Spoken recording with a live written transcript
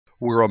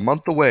We're a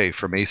month away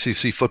from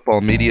ACC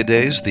Football Media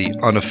Days, the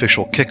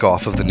unofficial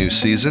kickoff of the new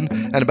season,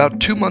 and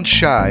about 2 months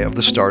shy of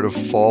the start of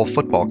fall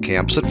football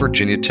camps at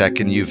Virginia Tech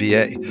and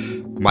UVA.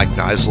 Mike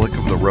Niziolek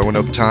of the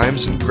Roanoke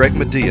Times and Greg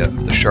Medea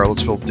of the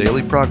Charlottesville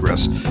Daily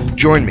Progress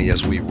join me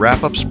as we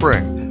wrap up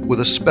spring with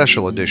a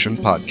special edition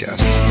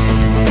podcast.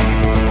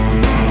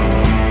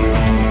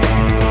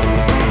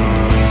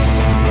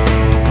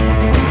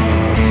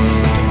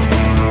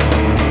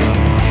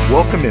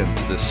 Welcome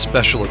into this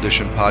special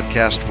edition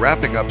podcast,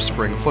 wrapping up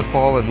spring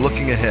football and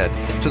looking ahead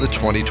to the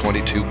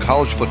 2022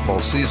 college football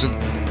season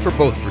for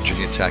both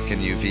Virginia Tech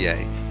and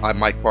UVA. I'm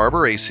Mike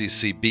Barber,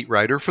 ACC beat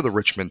writer for the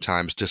Richmond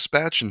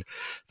Times-Dispatch, and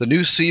the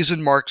new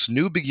season marks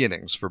new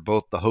beginnings for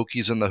both the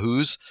Hokies and the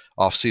Hoos.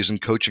 Off-season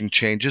coaching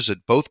changes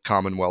at both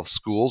Commonwealth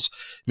schools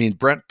mean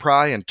Brent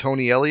Pry and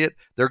Tony Elliott,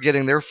 they're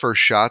getting their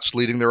first shots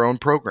leading their own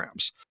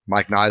programs.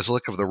 Mike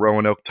Niziolek of the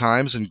Roanoke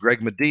Times and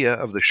Greg Medea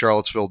of the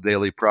Charlottesville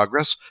Daily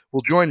Progress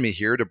will join me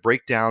here to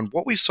break down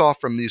what we saw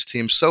from these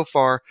teams so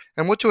far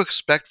and what to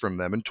expect from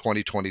them in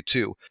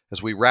 2022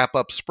 as we wrap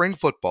up spring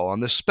football on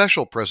this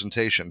special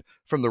presentation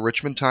from the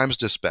Richmond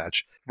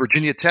Times-Dispatch.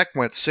 Virginia Tech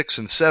went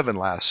 6-7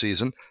 last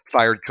season,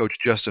 fired coach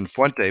Justin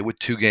Fuente with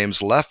 2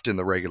 games left in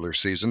the regular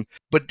season,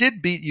 but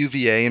did beat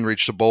UVA and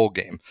reached a bowl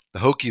game. The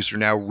Hokies are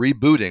now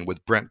rebooting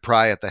with Brent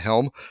Pry at the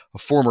helm, a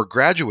former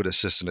graduate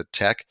assistant at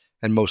Tech,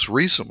 and most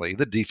recently,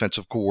 the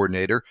defensive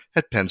coordinator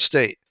at Penn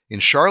State.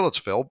 In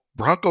Charlottesville,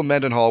 Bronco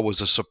Mendenhall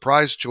was a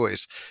surprise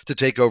choice to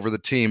take over the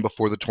team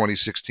before the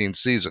 2016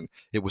 season.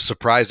 It was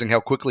surprising how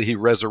quickly he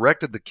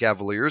resurrected the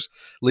Cavaliers,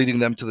 leading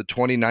them to the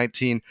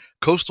 2019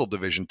 Coastal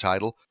Division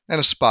title and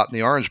a spot in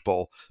the Orange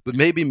Bowl. But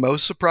maybe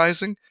most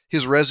surprising,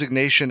 his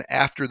resignation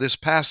after this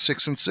past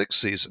 6-6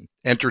 season.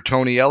 Enter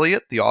Tony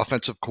Elliott, the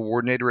offensive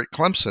coordinator at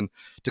Clemson,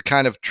 to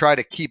kind of try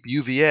to keep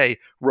UVA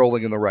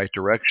rolling in the right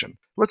direction.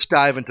 Let's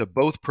dive into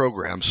both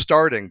programs,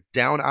 starting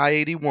down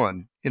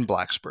I-81 in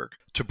Blacksburg.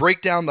 To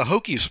break down the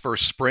Hokies'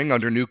 first spring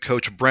under new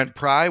coach Brent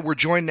Pry, we're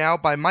joined now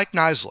by Mike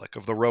Niziolek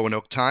of the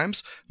Roanoke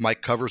Times.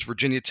 Mike covers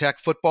Virginia Tech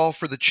football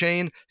for the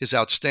chain. His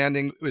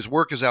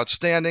work is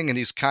outstanding, and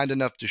he's kind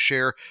enough to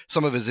share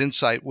some of his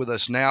insight with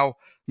us now.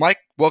 Mike,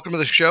 welcome to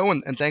the show,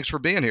 and thanks for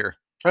being here.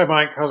 Hi,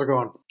 Mike. How's it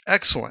going?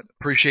 Excellent.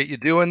 Appreciate you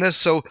doing this.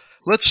 So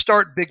let's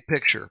start big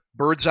picture,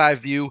 bird's eye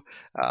view.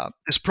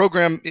 This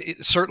program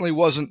it certainly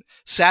wasn't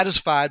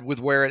satisfied with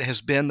where it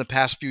has been the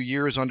past few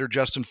years under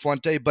Justin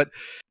Fuente. But,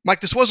 Mike,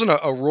 this wasn't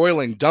a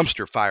roiling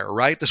dumpster fire,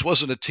 right? This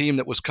wasn't a team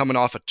that was coming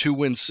off a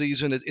 2-win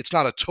season. It's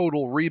not a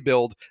total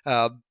rebuild.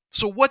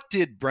 So what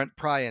did Brent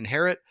Pry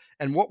inherit,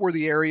 and what were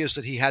the areas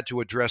that he had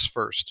to address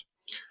first?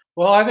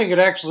 Well, I think it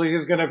actually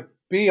is going to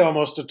be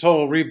almost a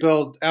total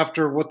rebuild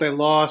after what they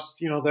lost.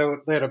 You know,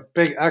 they had a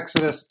big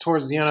exodus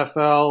towards the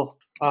NFL,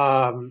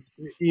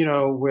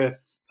 with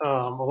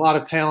a lot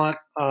of talent,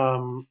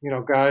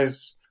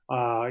 guys,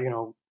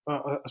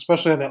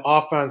 especially on the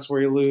offense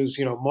where you lose,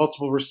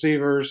 multiple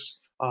receivers,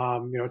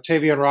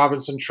 Tavion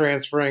Robinson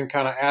transferring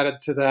kind of added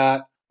to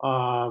that.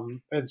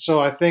 And so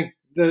I think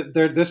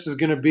this is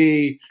going to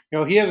be,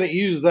 he hasn't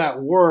used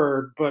that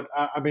word, but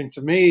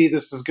to me,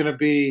 this is going to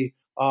be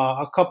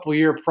a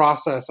couple-year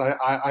process,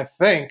 I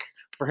think,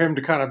 for him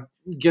to kind of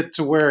get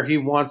to where he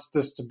wants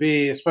this to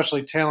be,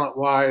 especially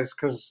talent-wise,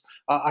 because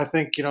I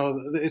think,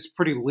 it's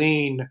pretty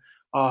lean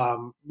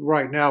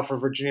right now for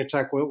Virginia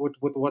Tech with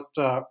what,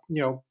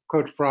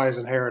 Coach Pry is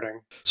inheriting.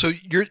 So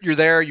you're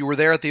there. You were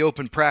there at the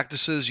open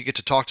practices. You get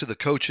to talk to the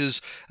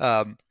coaches.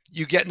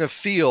 You getting a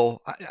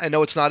feel, I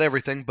know it's not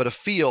everything, but a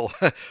feel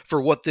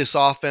for what this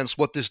offense,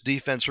 what this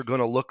defense are going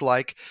to look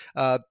like.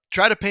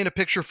 Try to paint a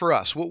picture for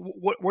us.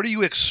 What are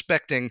you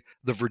expecting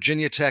the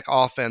Virginia Tech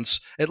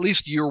offense, at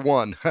least year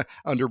one,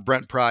 under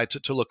Brent Pry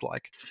to look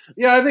like?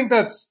 Yeah, I think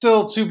that's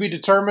still to be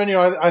determined.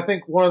 I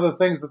think one of the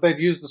things that they've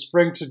used the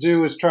spring to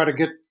do is try to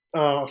get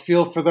a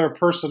feel for their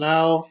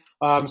personnel.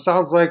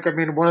 Sounds like,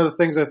 one of the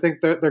things I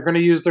think they're going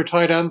to use their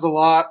tight ends a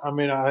lot.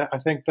 I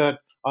think that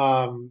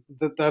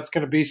that's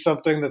going to be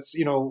something that's,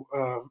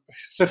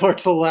 similar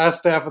to the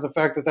last half of the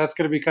fact that that's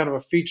going to be kind of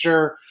a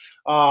feature.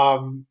 I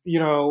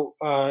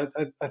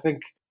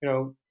think,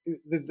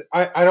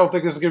 I don't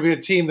think this is going to be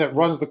a team that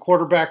runs the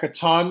quarterback a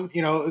ton,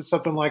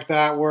 something like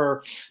that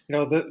where,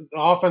 the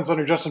offense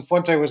under Justin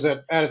Fuente was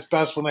at its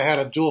best when they had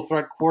a dual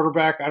threat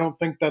quarterback. I don't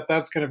think that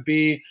that's going to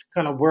be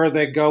kind of where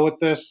they go with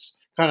this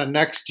kind of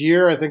next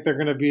year. I think they're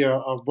going to be a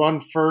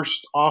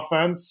run-first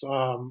offense.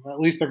 At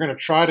least they're going to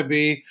try to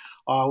be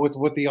with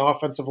what the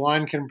offensive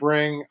line can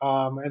bring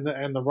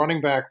and the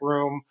running back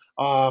room.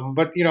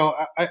 But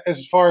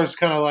as far as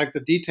kind of like the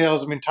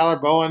details,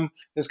 Tyler Bowen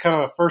is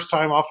kind of a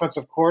first-time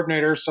offensive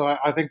coordinator, so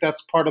I think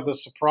that's part of the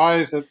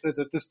surprise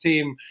that this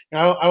team.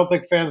 I don't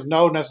think fans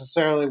know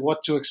necessarily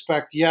what to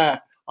expect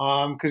yet.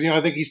 Because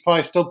I think he's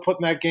probably still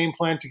putting that game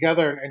plan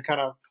together and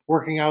kind of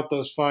working out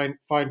those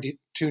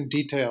fine-tuned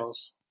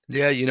details.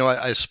 Yeah,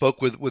 I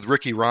spoke with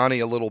Ricky Ronnie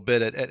a little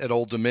bit at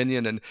Old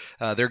Dominion, and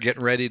they're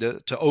getting ready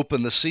to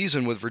open the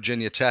season with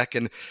Virginia Tech.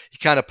 And he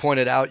kind of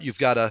pointed out you've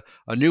got a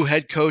new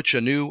head coach,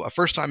 a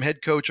first-time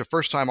head coach, a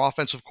first-time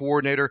offensive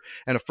coordinator,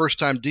 and a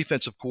first-time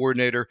defensive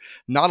coordinator.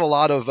 Not a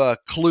lot of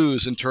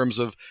clues in terms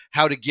of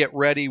how to get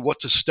ready, what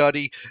to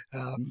study.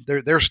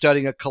 They're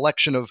studying a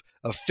collection of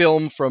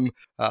film from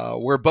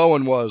where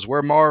Bowen was,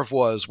 where Marv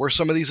was, where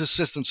some of these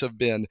assistants have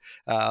been.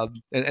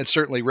 And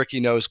certainly Ricky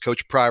knows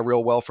Coach Pry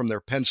real well from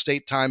their Penn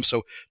State time,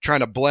 so trying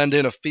to blend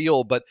in a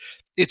feel. But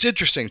it's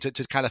interesting to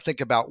kind of think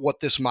about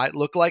what this might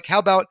look like. How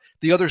about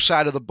the other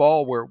side of the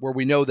ball where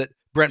we know that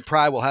Brent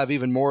Pry will have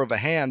even more of a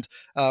hand?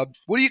 What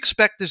do you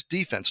expect this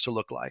defense to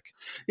look like?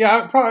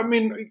 Yeah, probably. I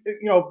mean,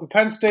 the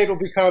Penn State will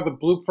be kind of the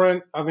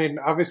blueprint. I mean,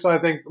 obviously, I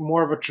think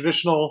more of a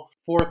traditional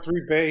 4-3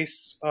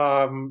 base,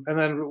 and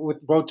then with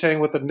rotating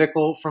with the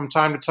nickel from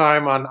time to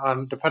time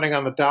on depending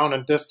on the down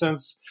and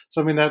distance.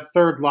 So, I mean, that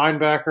third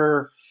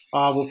linebacker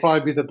will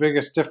probably be the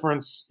biggest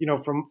difference,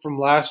 from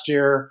last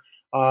year.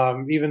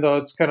 Even though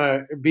it's going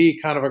to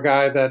be kind of a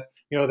guy that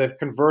they've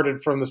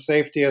converted from the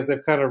safety as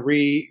they've kind of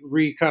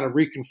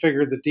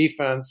reconfigured the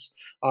defense.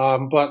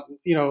 But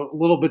a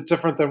little bit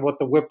different than what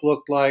the whip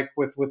looked like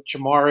with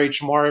Chamari.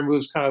 Chamari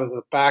moves kind of to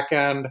the back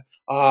end.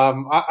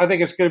 I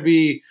think it's going to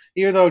be,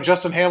 even though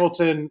Justin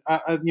Hamilton,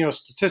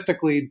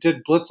 statistically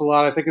did blitz a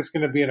lot, I think it's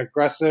going to be an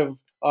aggressive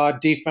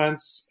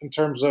defense in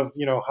terms of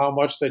how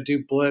much they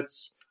do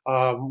blitz.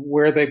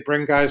 Where they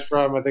bring guys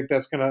from, I think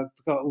that's going to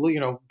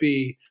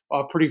be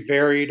pretty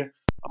varied.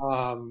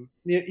 And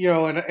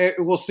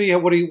we'll see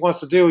what he wants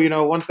to do.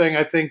 One thing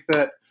I think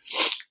that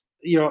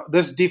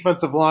this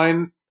defensive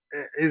line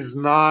is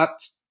not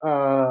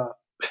very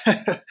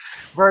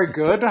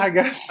good, I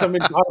guess. I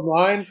mean, bottom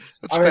line,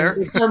 fair.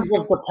 In terms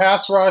of the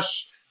pass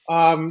rush,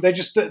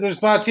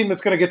 there's not a team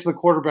that's going to get to the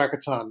quarterback a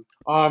ton.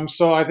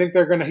 So I think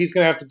he's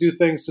going to have to do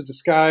things to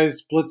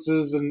disguise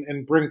blitzes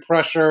and bring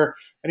pressure.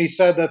 And he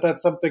said that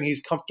that's something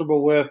he's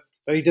comfortable with.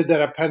 That he did that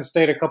at Penn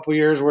State a couple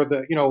years where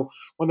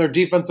when their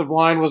defensive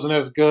line wasn't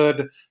as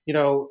good,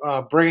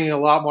 bringing a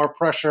lot more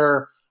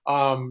pressure,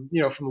 from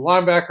the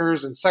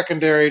linebackers and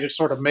secondary to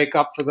sort of make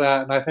up for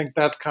that. And I think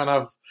that's kind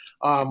of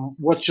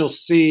what you'll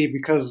see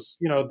because,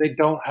 they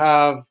don't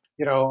have,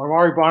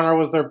 Amari Bonner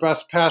was their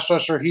best pass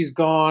rusher. He's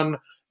gone.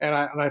 And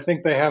I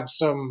think they have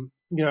some,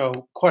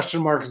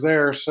 question marks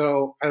there.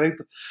 So I think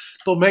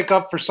they'll make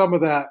up for some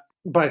of that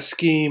by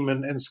scheme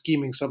and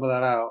scheming some of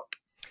that out.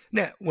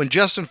 Now, when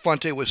Justin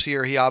Fuente was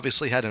here, he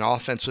obviously had an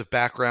offensive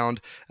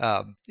background.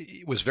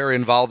 He was very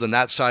involved in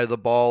that side of the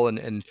ball,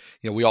 and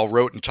we all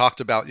wrote and talked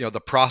about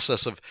the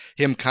process of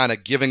him kind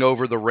of giving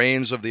over the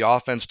reins of the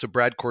offense to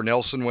Brad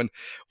Cornelsen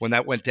when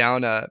that went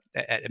down at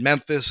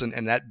Memphis,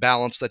 and that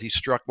balance that he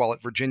struck while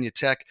at Virginia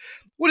Tech.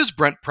 What is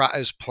Brent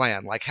Pry's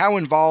plan? Like, how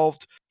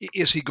involved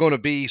is he going to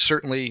be?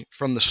 Certainly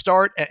from the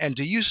start, and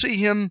do you see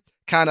him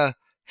kind of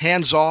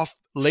hands off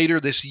later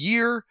this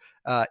year?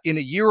 In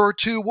a year or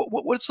two,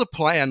 what's the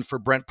plan for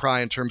Brent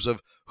Pry in terms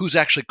of who's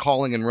actually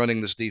calling and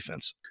running this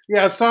defense?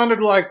 Yeah, it sounded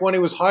like when he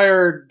was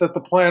hired that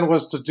the plan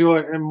was to do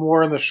it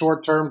more in the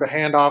short term, to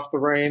hand off the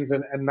reins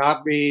and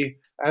not be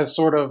as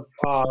sort of,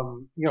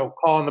 calling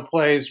the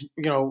plays,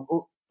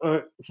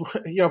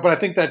 but I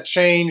think that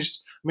changed.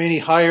 I mean, he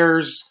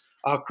hires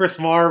Chris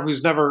Marv,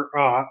 who's never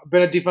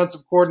been a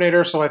defensive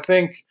coordinator. So I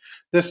think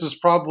this is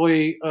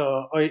probably,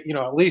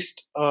 at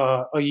least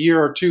a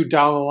year or two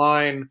down the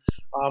line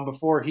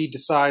before he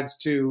decides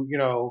to,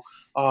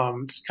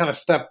 kind of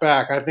step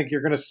back. I think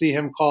you're going to see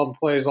him call the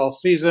plays all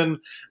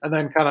season and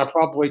then kind of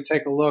probably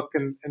take a look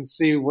and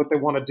see what they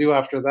want to do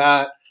after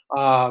that,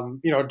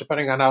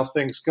 depending on how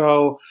things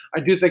go. I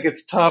do think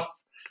it's tough.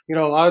 A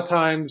lot of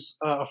times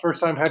a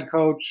first-time head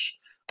coach,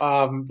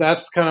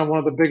 that's kind of one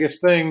of the biggest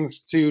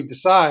things to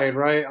decide,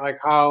 right? Like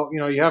how,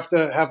 you have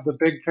to have the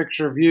big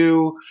picture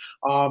view,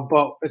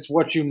 but it's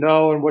what you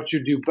know and what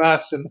you do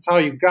best, and it's how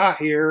you got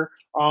here.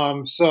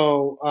 I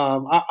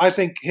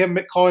think him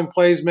calling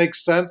plays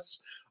makes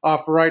sense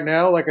for right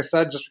now. Like I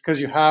said, just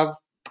because you have,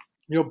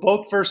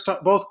 both first year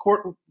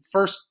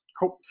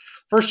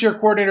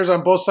coordinators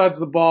on both sides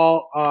of the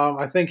ball.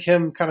 I think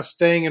him kind of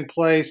staying in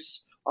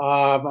place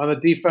on the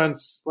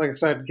defense, like I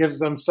said, gives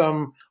them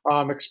some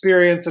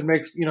experience and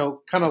makes,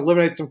 kind of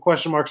eliminates some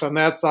question marks on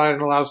that side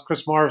and allows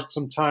Chris Marv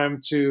some time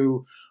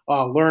to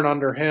learn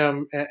under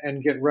him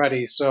and get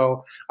ready.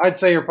 So I'd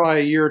say you're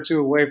probably a year or two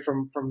away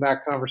from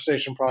that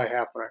conversation probably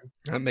happening.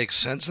 That makes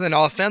sense. And then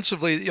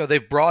offensively,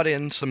 they've brought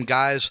in some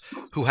guys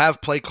who have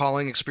play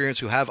calling experience,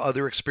 who have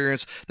other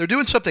experience. They're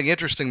doing something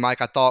interesting,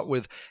 Mike, I thought,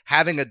 with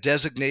having a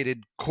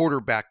designated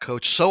quarterback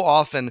coach. So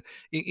often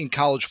in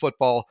college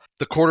football,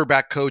 the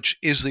quarterback coach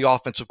is the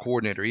offensive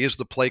coordinator. He is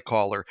the play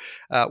caller.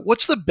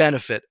 What's the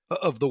benefit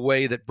of the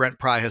way that Brent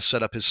Pry has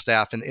set up his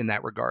staff in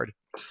that regard?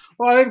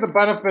 Well, I think the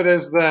benefit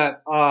is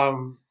that,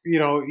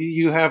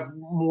 you have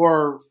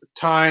more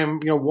time,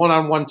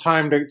 one-on-one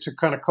time to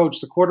kind of coach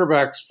the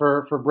quarterbacks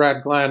for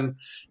Brad Glenn,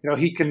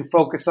 he can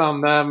focus on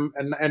them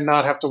and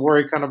not have to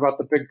worry kind of about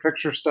the big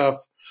picture stuff,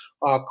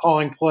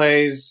 calling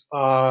plays,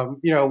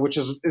 which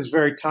is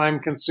very time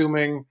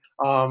consuming.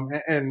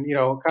 And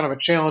kind of a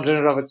challenge in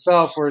and of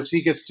itself, whereas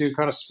he gets to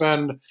kind of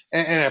spend,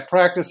 and at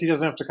practice, he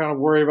doesn't have to kind of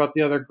worry about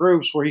the other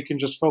groups, where he can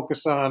just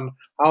focus on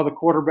how the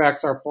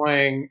quarterbacks are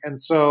playing.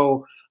 And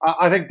so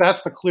I think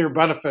that's the clear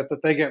benefit,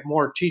 that they get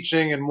more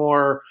teaching and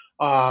more,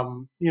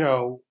 work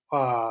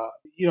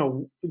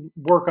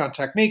on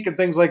technique and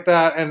things like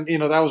that. And,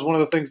 that was one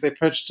of the things they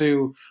pitched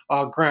to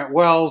Grant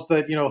Wells,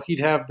 that,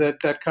 he'd have that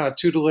kind of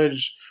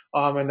tutelage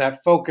and that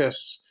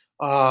focus.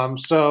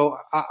 So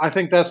I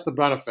think that's the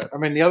benefit. I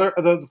mean,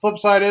 the flip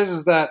side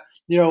is that,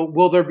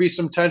 will there be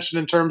some tension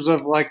in terms of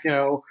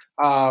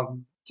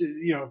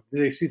do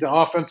they see the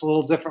offense a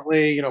little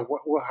differently?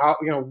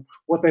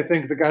 What they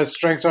think the guys'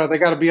 strengths are. They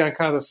got to be on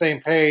kind of the same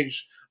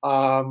page.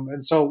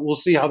 And so we'll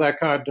see how that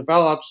kind of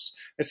develops.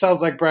 It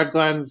sounds like Brad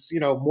Glenn's,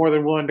 more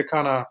than willing to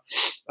kind of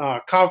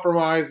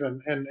compromise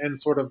and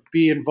sort of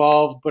be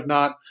involved, but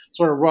not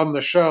sort of run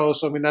the show.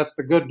 So, I mean, that's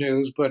the good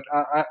news. But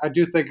I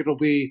do think it'll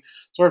be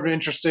sort of an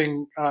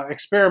interesting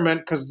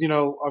experiment, because,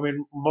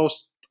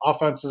 most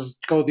offenses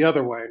go the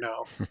other way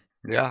now.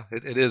 Yeah,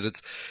 it is.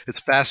 It's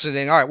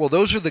fascinating. All right, well,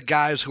 those are the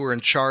guys who are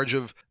in charge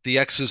of the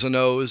X's and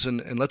O's,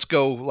 and let's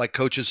go, like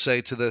coaches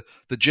say, to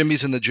the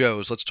Jimmies and the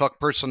Joes. Let's talk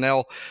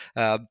personnel.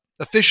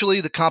 Officially,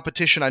 the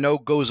competition, I know,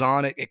 goes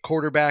on at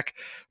quarterback.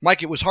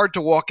 Mike, it was hard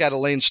to walk out of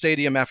Lane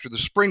Stadium after the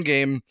spring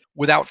game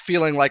without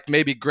feeling like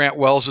maybe Grant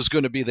Wells is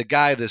going to be the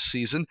guy this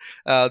season.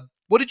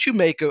 What did you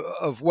make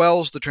of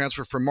Wells, the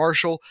transfer from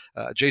Marshall,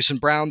 Jason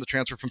Brown, the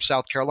transfer from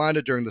South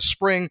Carolina during the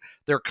spring,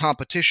 their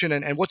competition,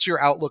 and what's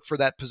your outlook for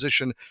that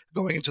position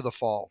going into the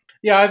fall?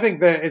 Yeah, I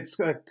think that it's,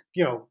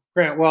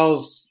 Grant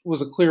Wells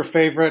was a clear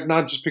favorite,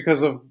 not just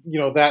because of,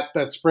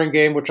 that spring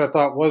game, which I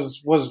thought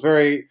was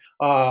very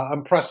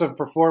impressive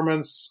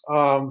performance,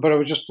 but it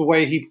was just the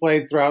way he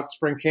played throughout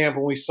spring camp.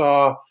 When we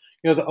saw,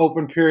 the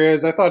open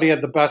periods, I thought he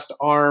had the best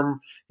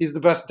arm. He's the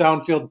best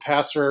downfield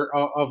passer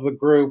of the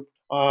group.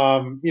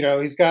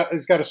 He's got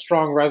a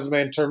strong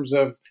resume in terms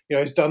of,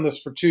 he's done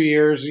this for 2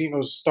 years, as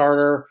a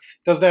starter.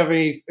 Doesn't have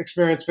any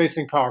experience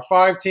facing Power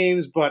 5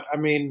 teams, but I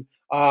mean,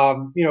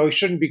 he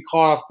shouldn't be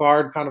caught off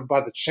guard kind of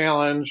by the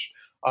challenge.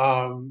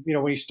 When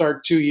you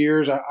start 2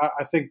 years,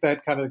 I think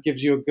that kind of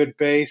gives you a good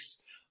base.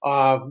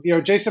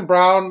 Jason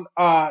Brown,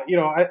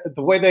 the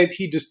way that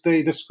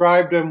they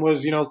described him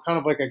was, kind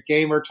of like a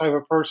gamer type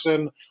of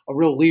person, a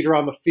real leader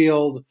on the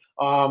field.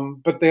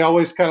 But they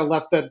always kind of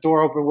left that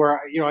door open where,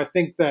 I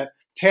think that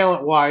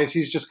talent-wise,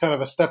 he's just kind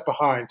of a step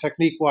behind.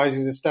 Technique-wise,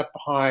 he's a step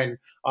behind,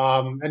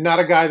 and not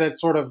a guy that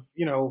sort of,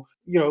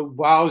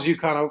 wows you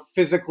kind of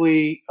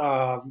physically.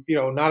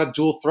 Not a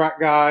dual threat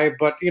guy,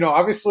 but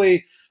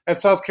obviously at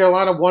South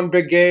Carolina, won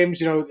big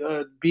games.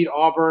 Beat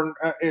Auburn,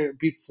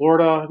 beat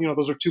Florida.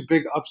 Those are two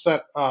big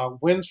upset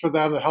wins for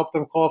them that helped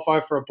them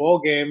qualify for a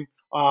bowl game.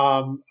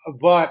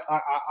 But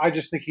I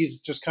just think he's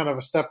just kind of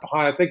a step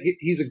behind. I think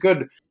he's a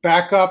good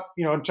backup,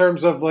 in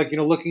terms of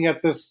looking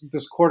at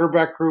this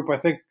quarterback group. I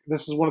think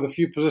this is one of the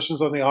few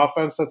positions on the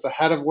offense that's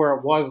ahead of where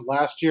it was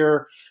last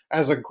year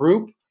as a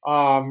group,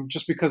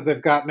 just because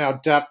they've got now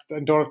depth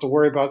and don't have to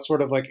worry about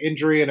sort of like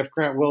injury. And if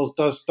Grant Wells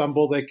does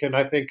stumble, they can,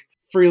 I think,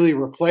 freely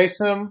replace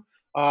him.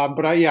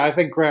 But I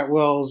think Grant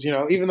Wells,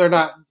 even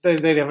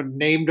they haven't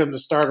named him the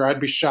starter,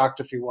 I'd be shocked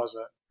if he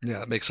wasn't. Yeah,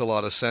 that makes a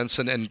lot of sense.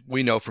 And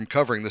we know from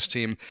covering this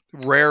team,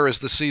 rare is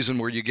the season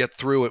where you get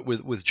through it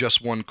with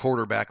just one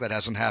quarterback. That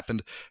hasn't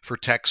happened for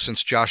Tech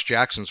since Josh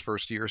Jackson's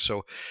first year.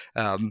 So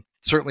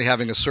certainly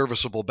having a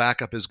serviceable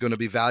backup is going to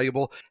be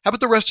valuable. How about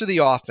the rest of the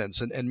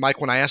offense? And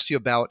Mike, when I asked you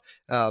about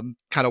kind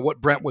of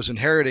what Brent was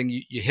inheriting,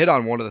 you hit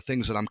on one of the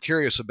things that I'm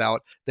curious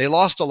about. They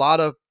lost a lot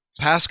of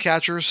pass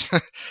catchers.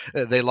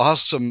 They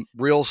lost some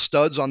real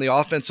studs on the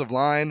offensive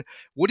line.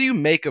 What do you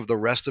make of the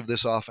rest of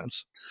this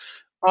offense?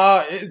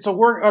 It's a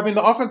work. I mean,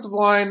 the offensive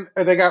line,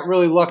 they got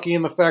really lucky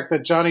in the fact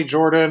that Johnny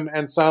Jordan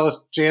and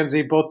Silas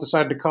Janzi both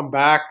decided to come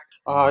back.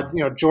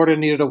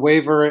 Jordan needed a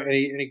waiver and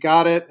he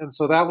got it. And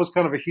so that was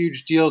kind of a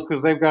huge deal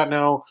because they've got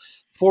now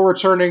 4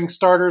 returning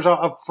starters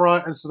up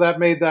front. And so that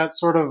made that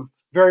sort of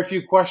very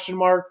few question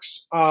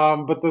marks.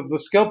 But the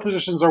skill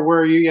positions are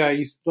where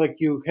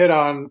you hit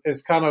on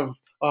is kind of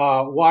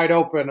wide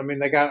open. I mean,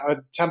 they got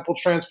a Temple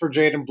transfer,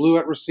 Jaden Blue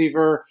at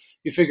receiver.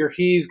 You figure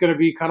he's going to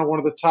be kind of one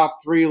of the top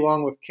 3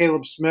 along with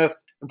Caleb Smith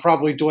and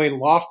probably Dwayne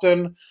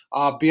Lofton.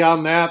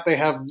 Beyond that, they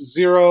have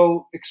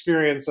zero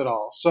experience at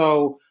all.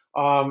 So,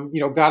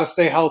 got to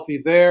stay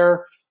healthy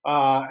there.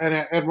 And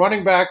at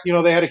running back,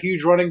 they had a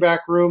huge running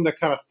back room that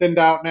kind of thinned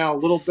out now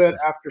a little bit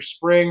after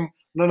spring.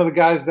 None of the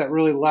guys that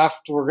really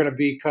left were going to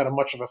be kind of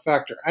much of a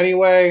factor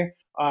anyway.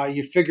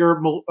 You figure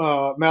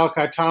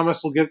Malachi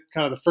Thomas will get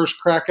kind of the first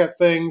crack at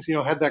things,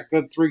 had that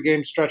good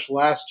 3-game stretch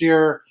last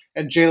year.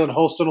 And Jalen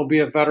Holston will be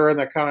a veteran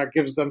that kind of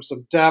gives them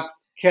some depth.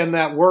 Can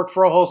that work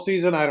for a whole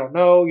season? I don't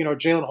know.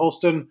 Jalen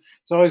Holston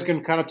is always going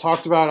to kind of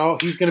talked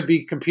about, he's going to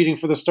be competing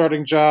for the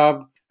starting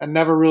job and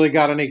never really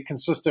got any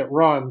consistent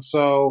runs.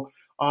 So,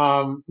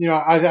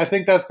 I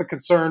think that's the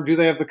concern. Do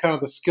they have the kind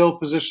of the skill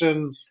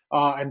position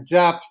and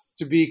depth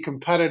to be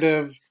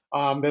competitive?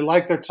 They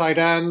like their tight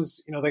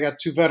ends. They got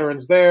two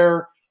veterans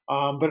there.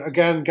 But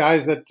again,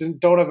 guys that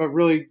don't have a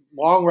really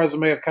long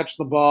resume of catching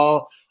the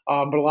ball.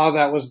 But a lot of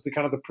that was the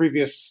kind of the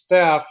previous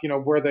staff,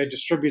 where they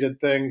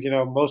distributed things.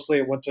 Mostly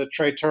it went to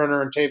Trey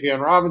Turner and Tavion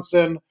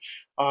Robinson.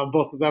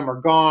 Both of them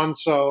are gone.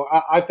 So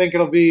I think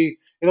it'll be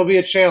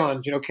a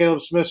challenge.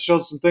 Caleb Smith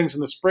showed some things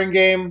in the spring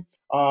game.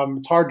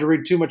 It's hard to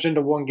read too much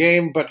into one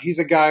game, but he's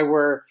a guy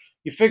where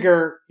you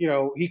figure,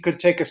 he could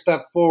take a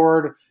step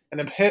forward, and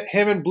if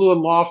him and Blue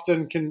and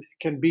Lofton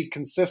can be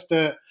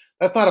consistent,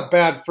 that's not a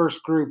bad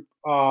first group,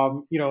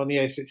 in the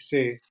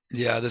ACC.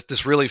 Yeah,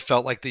 this really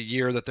felt like the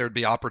year that there'd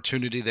be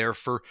opportunity there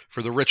for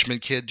the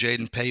Richmond kid,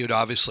 Jaden Payut.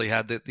 Obviously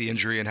had the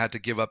injury and had to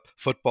give up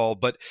football.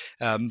 But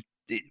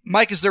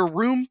Mike, is there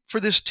room for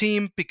this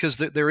team? Because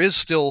there is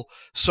still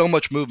so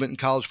much movement in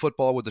college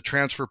football with the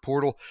transfer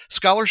portal.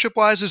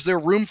 Scholarship-wise, is there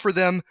room for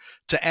them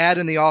to add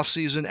in the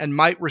offseason, and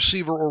might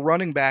receiver or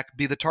running back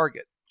be the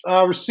target?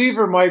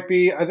 Receiver might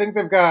be. I think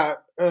they've got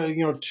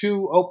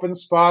two open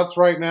spots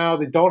right now.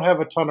 They don't have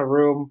a ton of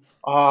room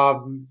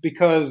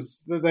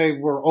because they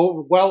were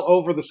well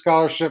over the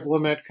scholarship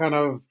limit kind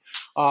of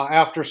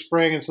after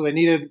spring, and so they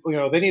needed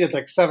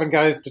like 7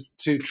 guys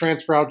to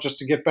transfer out just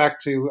to get back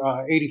to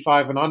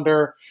 85 and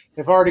under.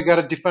 They've already got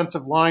a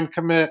defensive line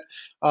commit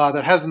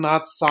that has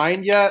not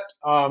signed yet,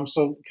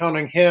 so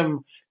counting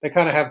him, they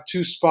kind of have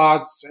 2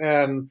 spots.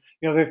 And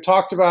they've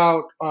talked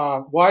about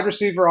wide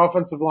receiver,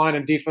 offensive line,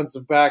 and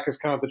defensive back as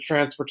kind of the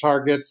transfer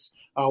targets.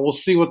 We'll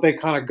see what they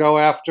kind of go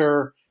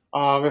after.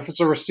 If it's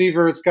a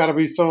receiver, it's got to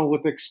be someone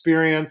with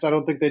experience. I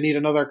don't think they need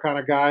another kind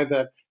of guy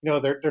that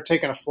they're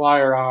taking a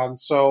flyer on.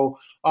 So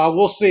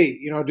we'll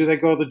see. Do they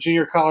go the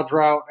junior college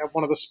route at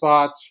one of the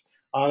spots?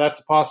 That's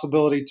a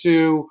possibility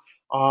too.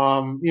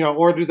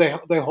 Or do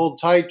they hold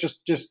tight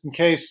just in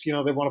case they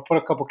want to put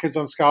a couple kids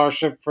on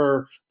scholarship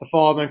for the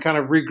fall and then kind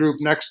of regroup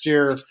next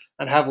year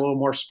and have a little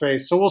more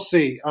space. So we'll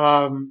see.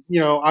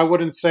 I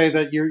wouldn't say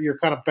that you're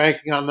kind of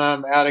banking on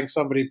them adding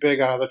somebody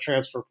big out of the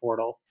transfer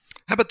portal.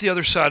 How about the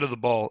other side of the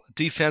ball?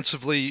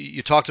 Defensively,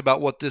 you talked about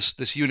what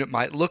this unit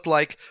might look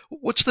like.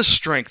 What's the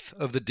strength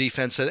of the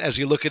defense as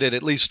you look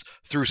at least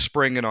through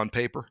spring and on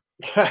paper?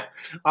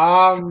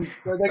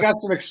 They got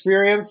some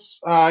experience.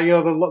 The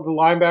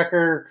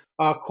linebacker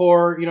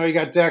core. You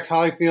got Dax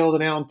Hollyfield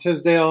and Alan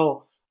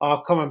Tisdale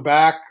coming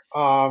back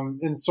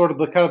in sort of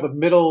the kind of the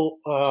middle.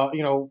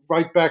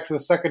 Right back to the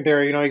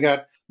secondary. You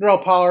got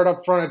Nerell Pollard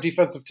up front at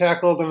defensive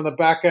tackle. Then on the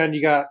back end,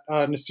 you got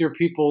Nasir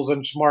Peoples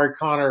and Shamari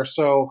Connor.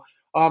 So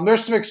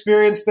there's some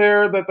experience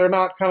there that they're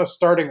not kind of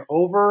starting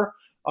over.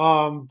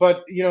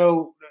 But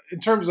in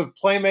terms of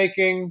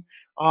playmaking.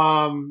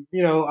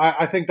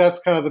 I think that's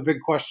kind of the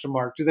big question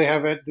mark. Do they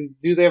have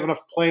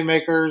enough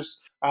playmakers?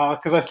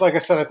 Because like I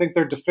said, I think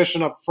they're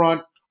deficient up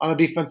front on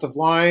the defensive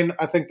line.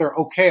 I think they're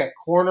okay at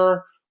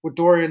corner with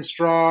Dorian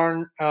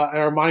Strong and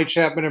Armani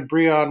Chapman and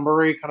Breon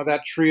Murray, kind of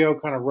that trio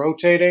kind of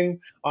rotating.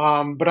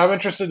 But I'm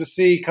interested to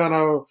see kind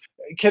of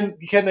can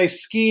they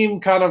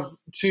scheme kind of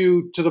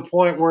to the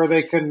point where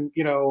they can,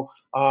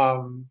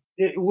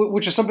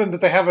 which is something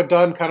that they haven't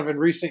done kind of in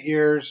recent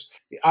years.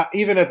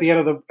 Even at the end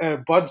of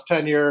the Bud's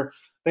tenure,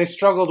 they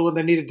struggled when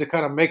they needed to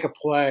kind of make a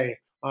play.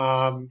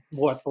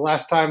 The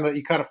last time that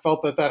you kind of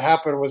felt that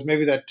happened was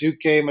maybe that Duke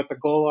game at the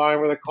goal line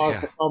where they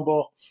caused the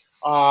fumble.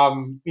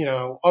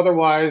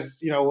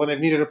 Otherwise, when they've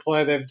needed a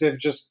play, they've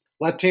just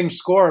let teams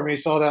score. I mean, you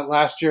saw that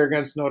last year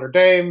against Notre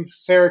Dame,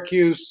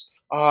 Syracuse,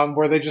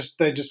 where they just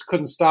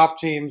couldn't stop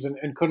teams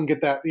and couldn't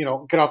get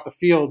off the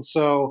field.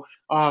 So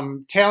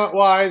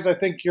talent-wise, I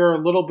think you're a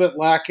little bit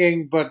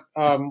lacking, but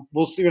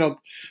we'll see.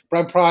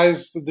 Brent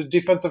Pry's the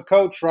defensive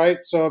coach, right?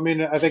 So I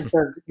mean, I think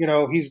they're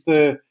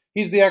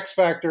he's the X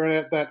factor in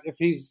it. That if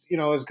he's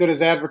as good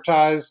as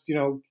advertised,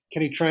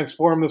 can he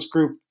transform this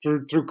group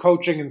through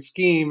coaching and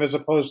scheme as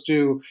opposed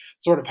to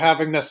sort of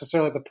having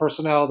necessarily the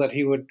personnel that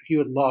he would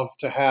love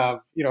to have,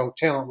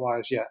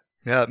 talent-wise yet.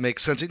 Yeah, it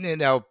makes sense.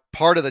 Now,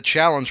 part of the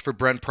challenge for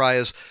Brent Pry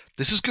is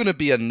this is going to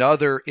be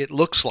another, it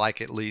looks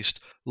like at least,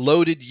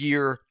 loaded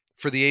year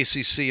for the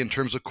ACC in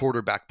terms of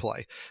quarterback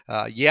play.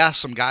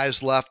 Some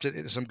guys left,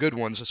 some good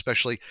ones,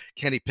 especially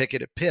Kenny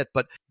Pickett at Pitt,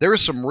 but there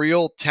is some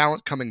real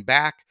talent coming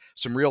back,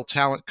 some real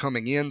talent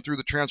coming in through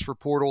the transfer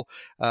portal.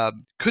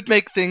 Could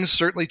make things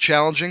certainly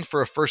challenging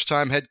for a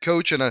first-time head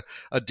coach and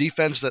a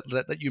defense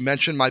that you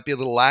mentioned might be a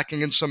little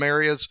lacking in some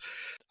areas.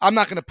 I'm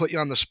not going to put you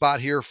on the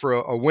spot here for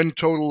a win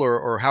total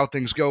or how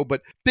things go,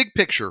 but big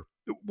picture,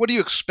 what do you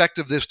expect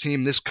of this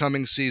team this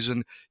coming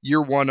season,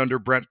 year one under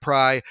Brent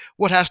Pry?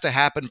 What has to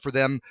happen for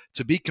them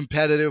to be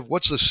competitive?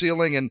 What's the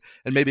ceiling? And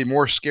maybe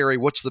more scary,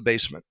 what's the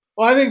basement?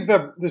 Well, I think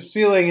the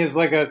ceiling is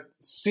like a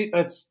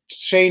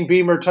Shane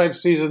Beamer type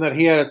season that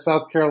he had at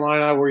South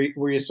Carolina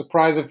where you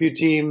surprise a few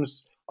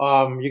teams.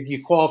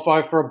 You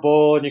qualify for a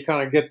bowl and you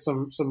kind of get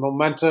some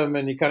momentum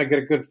and you kind of get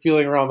a good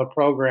feeling around the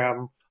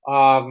program.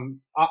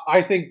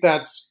 I think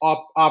that's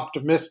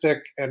optimistic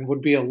and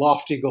would be a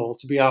lofty goal,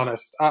 to be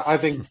honest. I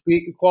think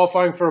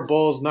qualifying for a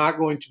bowl is not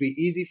going to be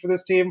easy for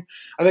this team.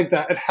 I think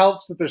that it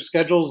helps that their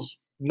schedule's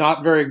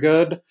not very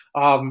good.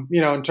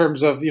 In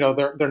terms of,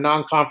 their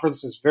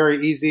non-conference is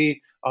very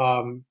easy,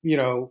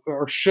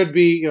 or should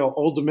be,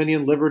 Old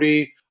Dominion,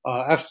 Liberty,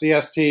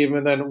 FCS team,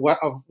 and then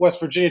a West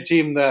Virginia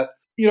team that,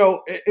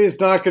 is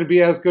not going to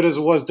be as good as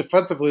it was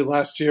defensively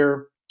last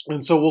year.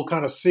 And so we'll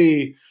kind of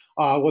see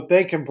what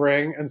they can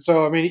bring. And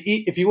so, I mean,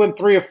 if you win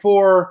 3 or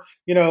 4,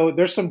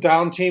 there's some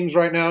down teams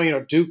right now.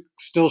 Duke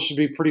still should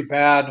be pretty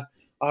bad.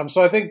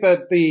 So I think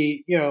that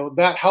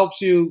that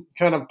helps you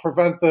kind of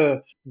prevent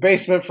the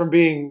basement from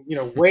being,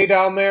 way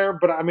down there.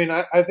 But I mean,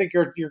 I think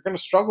you're going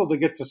to struggle to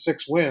get to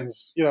 6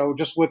 wins,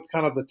 just with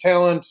kind of the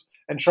talent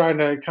and trying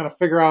to kind of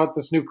figure out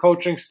this new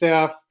coaching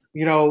staff.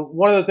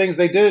 One of the things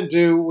they didn't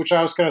do, which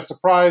I was kind of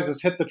surprised,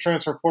 is hit the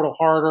transfer portal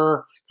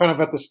harder kind of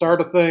at the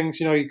start of things.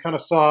 You kind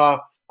of saw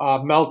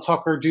Mel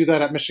Tucker do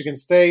that at Michigan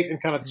State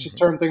and kind of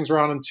turn things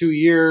around in 2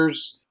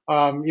 years.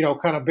 Kind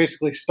of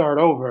basically start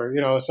over,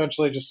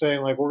 essentially just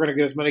saying like, we're going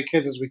to get as many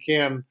kids as we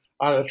can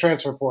out of the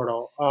transfer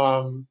portal.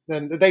 And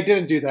they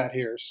didn't do that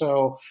here.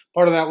 So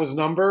part of that was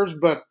numbers.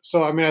 But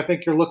so, I mean, I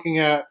think you're looking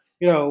at,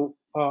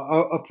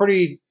 a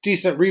pretty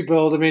decent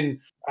rebuild. I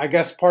mean, I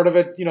guess part of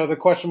it, the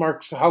question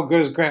mark, how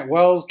good is Grant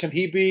Wells? Can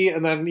he be?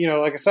 And then,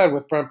 like I said,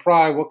 with Brent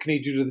Pry, what can he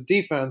do to the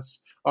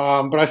defense?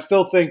 But I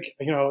still think,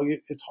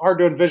 it's hard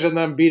to envision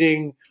them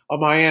beating a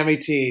Miami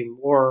team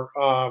or,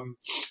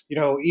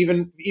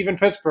 even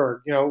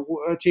Pittsburgh,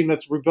 a team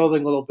that's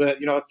rebuilding a little bit.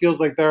 It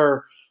feels like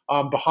they're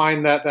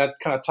behind that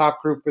kind of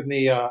top group in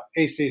the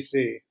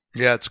ACC.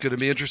 Yeah, it's going to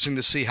be interesting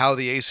to see how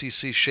the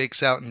ACC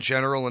shakes out in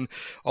general. And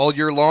all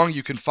year long,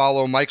 you can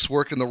follow Mike's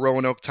work in the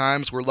Roanoke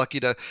Times. We're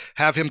lucky to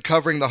have him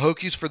covering the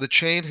Hokies for the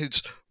Chain.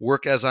 His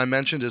work, as I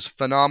mentioned, is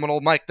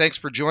phenomenal. Mike, thanks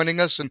for joining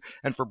us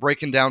and for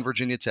breaking down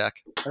Virginia Tech.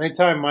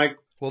 Anytime, Mike.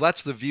 Well,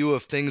 that's the view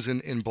of things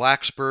in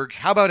Blacksburg.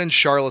 How about in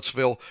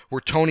Charlottesville,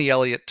 where Tony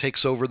Elliott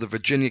takes over the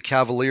Virginia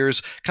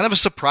Cavaliers? Kind of a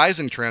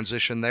surprising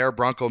transition there.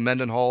 Bronco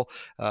Mendenhall,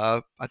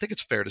 I think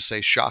it's fair to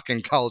say,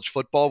 shocking college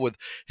football with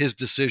his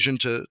decision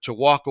to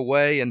walk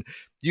away. And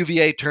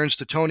UVA turns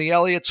to Tony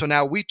Elliott. So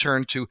now we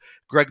turn to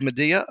Greg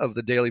Medea of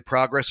the Daily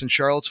Progress in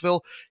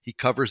Charlottesville. He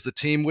covers the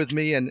team with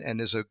me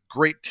and is a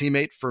great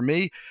teammate for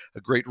me,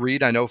 a great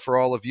read, I know, for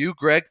all of you.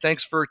 Greg,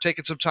 thanks for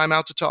taking some time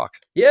out to talk.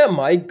 Yeah,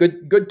 Mike,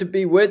 good to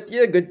be with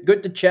you.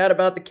 Good to chat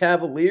about the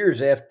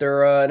Cavaliers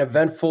after an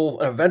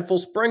eventful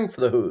spring for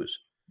the Hoos.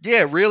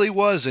 Yeah, it really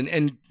was.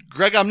 And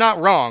Greg, I'm not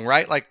wrong,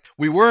 right? Like,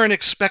 we weren't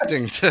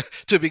expecting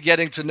to be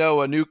getting to know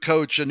a new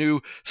coach, a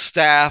new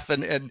staff,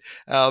 and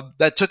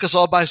that took us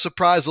all by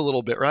surprise a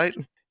little bit, right?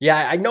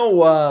 Yeah, I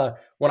know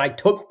when I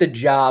took the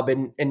job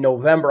in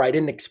November, I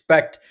didn't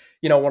expect,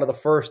 one of the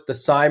first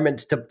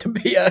assignments to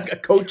be a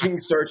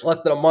coaching search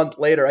less than a month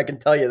later. I can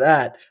tell you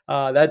that.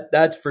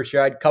 That's for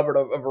sure. I'd covered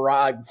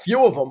a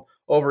few of them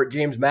over at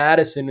James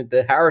Madison at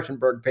the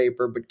Harrisonburg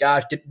paper, but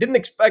gosh, didn't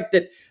expect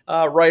it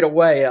right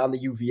away on the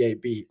UVA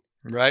beat.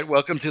 Right.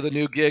 Welcome to the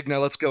new gig. Now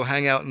let's go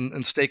hang out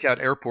and stake out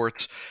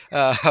airports.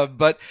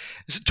 But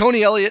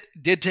Tony Elliott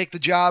did take the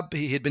job.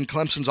 He had been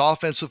Clemson's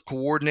offensive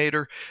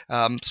coordinator,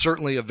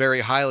 certainly a very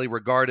highly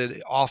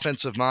regarded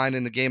offensive mind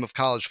in the game of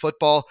college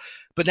football.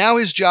 But now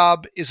his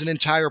job is an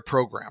entire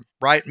program,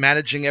 right?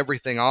 Managing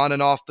everything on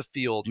and off the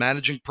field,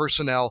 managing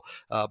personnel,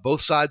 both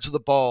sides of the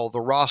ball,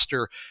 the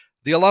roster,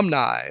 the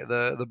alumni,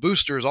 the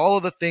boosters, all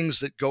of the things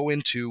that go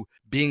into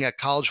being a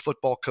college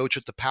football coach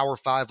at the Power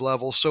 5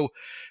 level. So,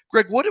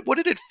 Greg, what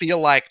did it feel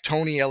like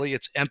Tony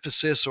Elliott's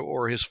emphasis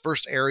or his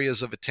first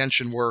areas of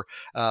attention were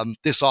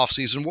this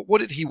offseason? What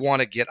did he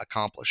want to get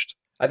accomplished?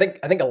 I think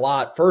a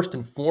lot. First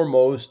and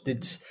foremost,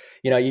 it's,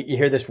 you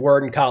hear this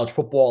word in college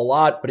football a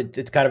lot, but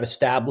it's kind of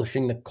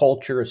establishing the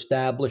culture,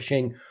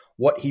 establishing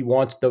what he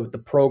wants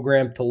the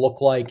program to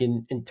look like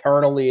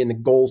internally and the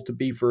goals to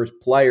be for his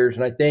players.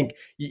 And I think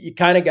you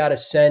kind of got a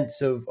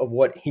sense of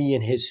what he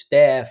and his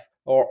staff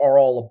are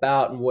all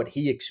about and what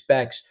he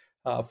expects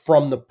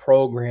from the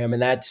program.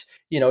 And that's,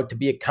 to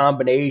be a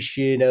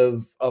combination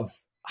of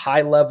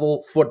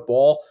high-level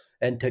football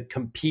and to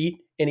compete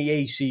in the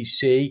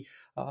ACC,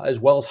 as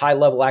well as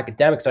high-level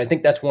academics. And I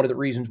think that's one of the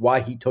reasons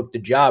why he took the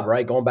job,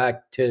 right? Going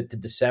back to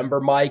December,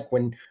 Mike,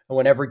 when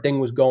everything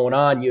was going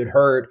on, you'd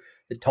heard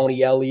that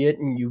Tony Elliott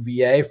and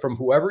UVA, from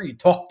whoever you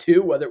talked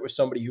to, whether it was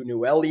somebody who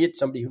knew Elliott,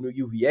 somebody who knew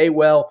UVA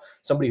well,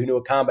 somebody who knew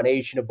a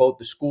combination of both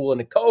the school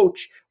and the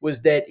coach,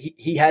 was that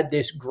he had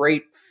this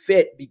great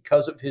fit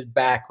because of his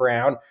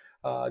background,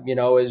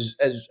 as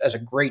a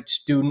great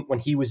student when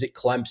he was at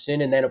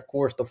Clemson. And then, of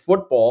course, the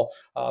football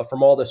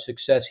from all the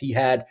success he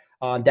had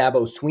on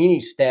Dabo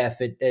Swinney's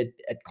staff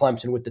at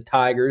Clemson with the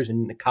Tigers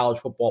and the college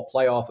football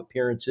playoff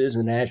appearances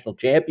and the national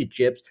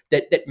championships,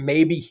 that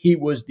maybe he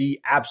was the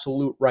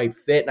absolute right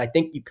fit. And I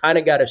think you kind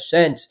of got a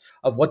sense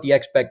of what the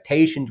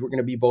expectations were going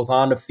to be both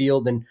on the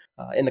field and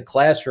in the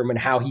classroom and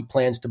how he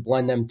plans to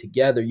blend them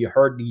together. You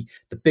heard the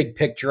big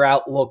picture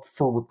outlook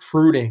for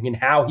recruiting and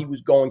how he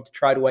was going to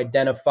try to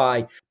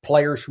identify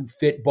players who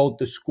fit both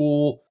the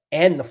school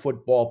and the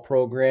football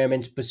program,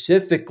 and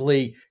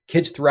specifically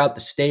kids throughout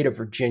the state of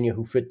Virginia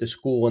who fit the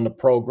school and the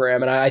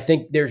program. And I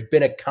think there's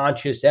been a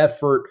conscious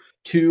effort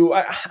to,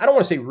 I don't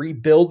want to say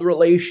rebuild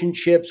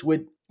relationships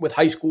with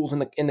high schools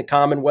in the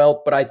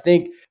Commonwealth, but I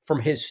think from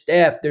his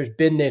staff, there's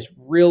been this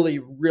really,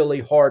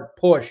 really hard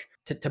push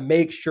to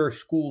make sure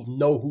schools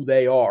know who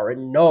they are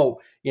and know,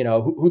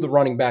 who the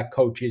running back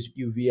coach is at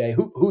UVA,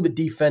 who the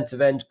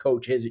defensive ends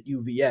coach is at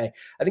UVA.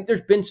 I think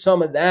there's been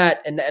some of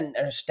that and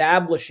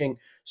establishing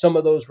some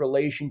of those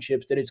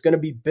relationships that it's going to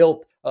be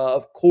built,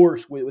 of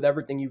course, with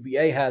everything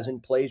UVA has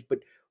in place, but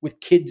with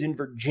kids in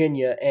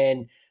Virginia,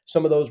 and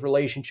some of those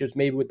relationships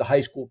maybe with the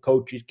high school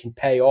coaches can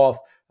pay off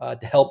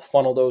to help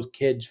funnel those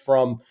kids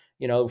from,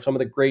 some of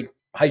the great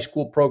high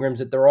school programs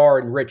that there are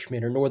in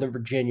Richmond or Northern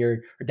Virginia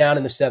or down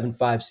in the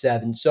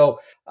 757. So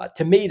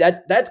to me,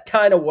 that's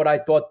kind of what I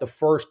thought the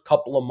first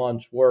couple of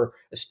months were: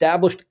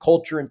 establish the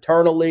culture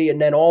internally and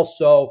then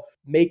also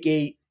make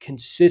a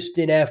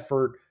consistent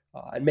effort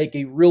and make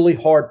a really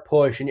hard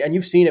push. And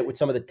you've seen it with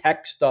some of the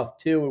Tech stuff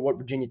too, and what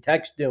Virginia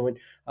Tech's doing.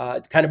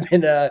 It's kind of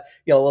been a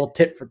little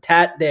tit for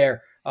tat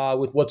there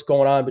with what's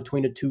going on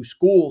between the two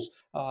schools.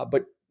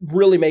 But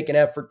really make an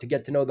effort to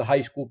get to know the high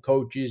school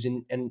coaches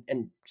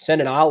and send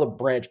an olive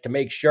branch to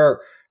make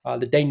sure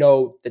that they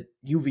know that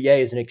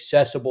UVA is an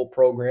accessible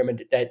program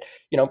and that,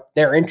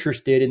 they're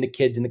interested in the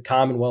kids in the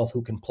Commonwealth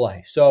who can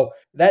play. So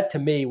that to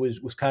me was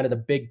kind of the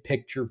big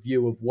picture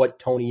view of what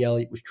Tony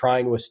Elliott was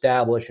trying to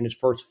establish in his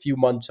first few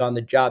months on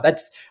the job.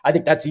 I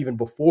think that's even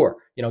before,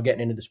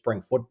 getting into the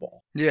spring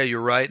football. Yeah,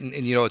 you're right. And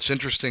it's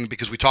interesting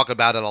because we talk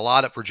about it a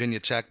lot at Virginia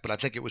Tech, but I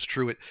think it was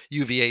true at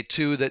UVA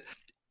too, that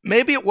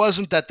maybe it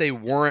wasn't that they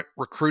weren't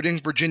recruiting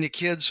Virginia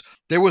kids.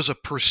 There was a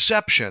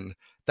perception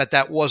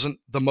that wasn't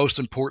the most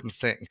important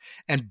thing.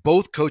 And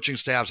both coaching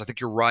staffs, I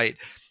think you're right,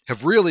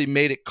 have really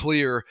made it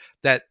clear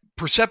that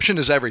perception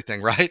is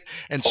everything, right?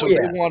 And so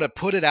they want to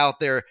put it out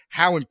there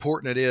how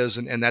important it is.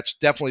 And that's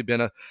definitely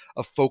been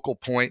a focal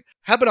point.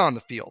 How about on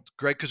the field,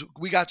 Greg? Because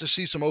we got to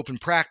see some open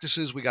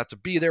practices. We got to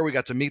be there. We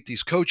got to meet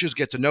these coaches,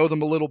 get to know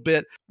them a little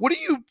bit. What do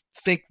you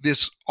think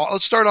let's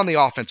start on the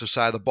offensive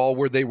side of the ball,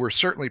 where they were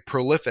certainly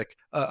prolific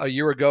a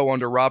year ago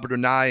under Robert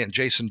Anae and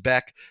Jason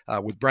Beck,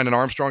 with Brennan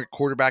Armstrong at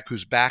quarterback,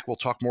 who's back. We'll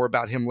talk more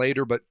about him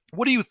later. But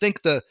what do you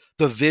think the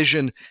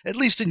vision, at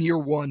least in year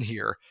one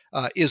here,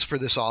 is for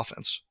this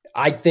offense?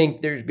 I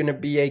think there's going to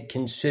be a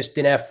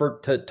consistent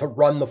effort to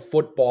run the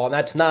football. And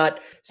that's not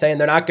saying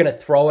they're not going to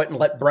throw it and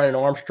let Brennan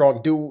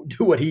Armstrong do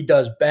what he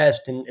does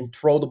best and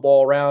throw the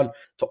ball around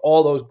to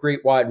all those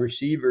great wide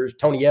receivers.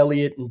 Tony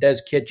Elliott and Des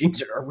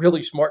Kitchings are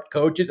really smart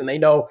coaches, and they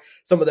know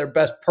some of their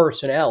best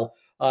personnel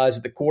is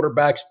at the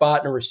quarterback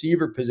spot and a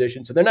receiver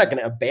position. So they're not going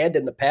to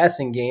abandon the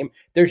passing game.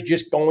 There's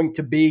just going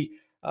to be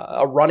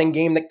a running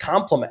game that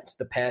complements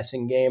the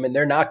passing game, and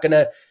they're not going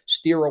to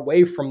steer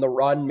away from the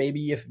run,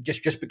 maybe if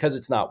just because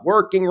it's not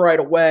working right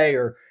away,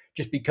 or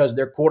just because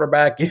their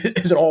quarterback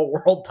is an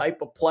all-world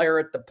type of player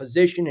at the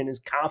position and is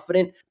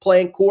confident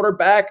playing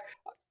quarterback.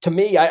 To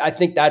me, I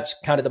think that's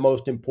kind of the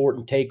most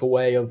important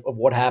takeaway of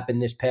what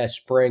happened this past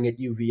spring at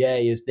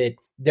UVA, is that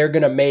they're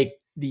going to make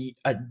the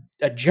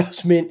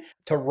adjustment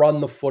to run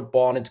the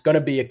football, and it's going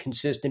to be a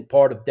consistent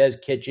part of Des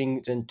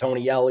Kitchings and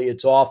Tony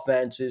Elliott's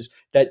offenses,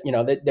 that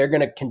that they're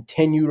going to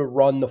continue to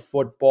run the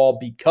football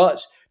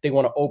because they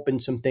want to open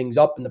some things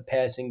up in the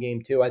passing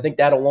game too. I think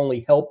that'll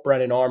only help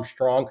Brennan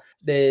Armstrong.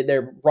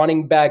 Their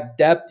running back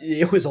depth,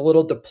 it was a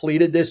little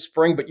depleted this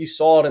spring, but you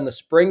saw it in the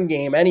spring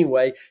game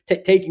anyway.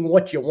 Taking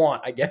what you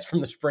want, I guess,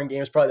 from the spring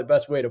game is probably the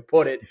best way to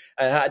put it,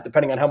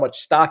 depending on how much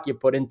stock you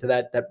put into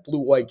that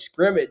blue-white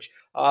scrimmage.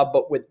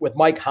 But with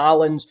Mike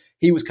Hollins,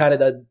 he was kind of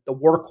the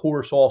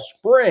workhorse all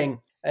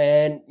spring.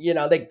 And,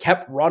 they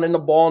kept running the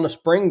ball in the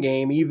spring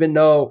game, even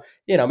though,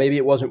 maybe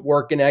it wasn't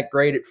working that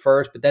great at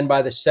first. But then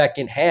by the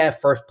second half,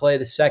 first play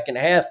of the second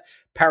half,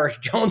 Paris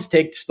Jones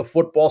takes the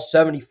football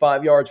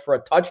 75 yards for a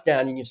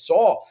touchdown. And you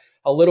saw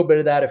a little bit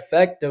of that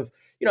effect of,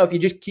 if you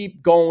just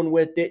keep going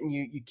with it and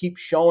you keep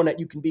showing that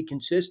you can be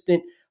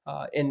consistent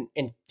in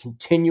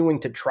continuing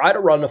to try to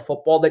run the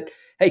football, that,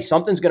 hey,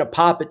 something's going to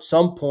pop at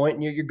some point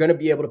and you're going to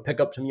be able to pick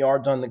up some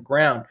yards on the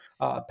ground.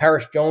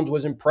 Paris Jones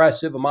was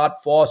impressive. Ahmad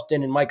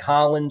Faustin and Mike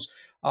Hollins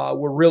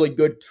were really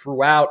good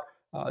throughout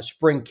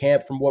spring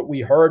camp from what we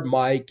heard,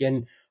 Mike.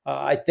 And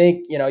I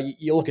think,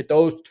 you look at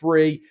those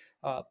three,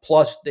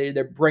 plus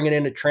they're bringing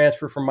in a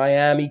transfer from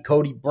Miami,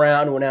 Cody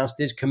Brown, who announced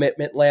his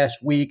commitment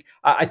last week.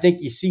 I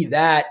think you see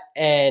that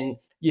and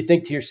you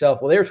think to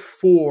yourself, well, there's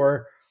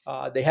four.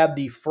 They have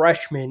the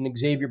freshman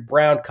Xavier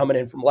Brown coming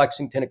in from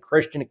Lexington at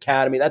Christian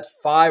Academy. That's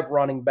 5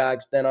 running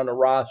backs then on the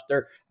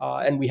roster.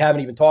 And we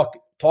haven't even talked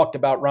talked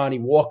about Ronnie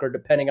Walker,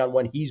 depending on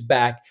when he's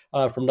back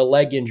from the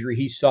leg injury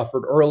he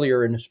suffered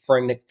earlier in the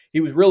spring. He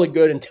was really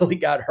good until he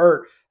got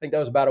hurt. I think that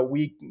was about a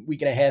week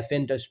and a half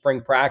into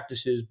spring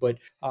practices, but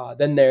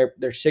then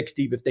they're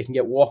 60 if they can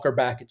get Walker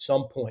back at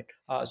some point.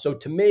 So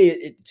to me,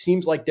 it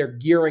seems like they're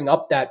gearing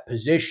up that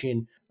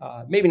position,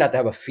 maybe not to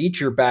have a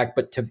feature back,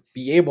 but to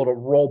be able to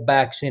roll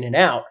backs in and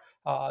out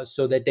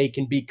so that they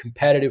can be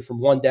competitive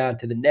from one down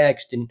to the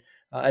next and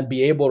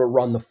be able to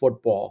run the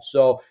football.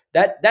 So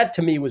that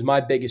to me was my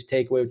biggest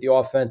takeaway with the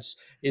offense,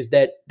 is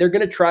that they're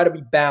going to try to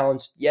be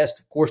balanced. Yes,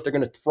 of course, they're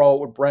going to throw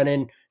it with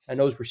Brennan and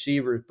those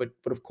receivers, but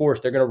of course,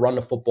 they're going to run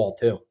the football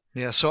too.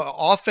 Yeah, so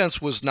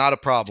offense was not a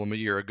problem a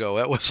year ago.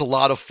 It was a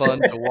lot of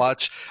fun to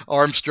watch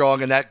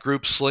Armstrong and that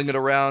group sling it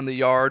around the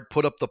yard,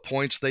 put up the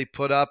points they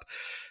put up.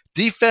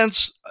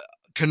 Defense,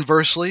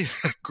 conversely,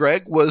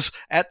 Greg, was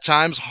at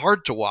times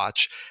hard to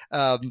watch.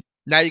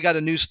 Now you got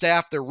a new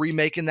staff. They're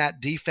remaking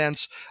that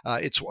defense.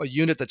 It's a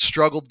unit that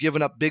struggled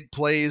giving up big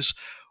plays.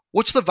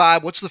 What's the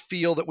vibe? What's the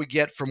feel that we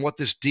get from what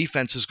this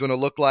defense is going to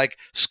look like?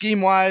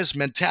 Scheme-wise,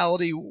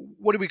 mentality,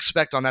 what do we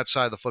expect on that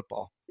side of the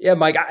football? Yeah,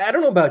 Mike, I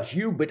don't know about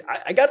you, but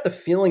I got the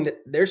feeling that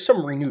there's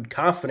some renewed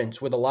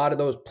confidence with a lot of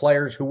those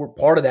players who were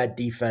part of that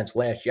defense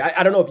last year.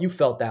 I don't know if you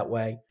felt that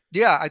way.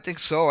 Yeah, I think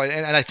so.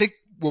 And I think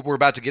what we're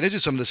about to get into,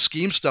 some of the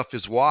scheme stuff,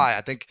 is why.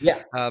 I think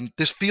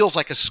this feels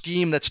like a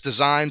scheme that's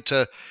designed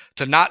to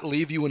not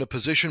leave you in a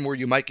position where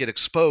you might get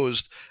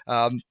exposed.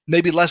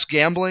 Maybe less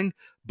gambling,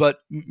 but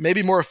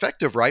maybe more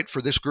effective, right,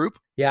 for this group?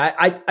 Yeah,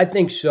 I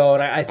think so.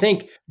 And I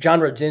think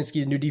John Rudzinski,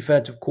 the new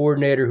defensive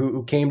coordinator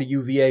who came to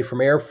UVA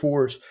from Air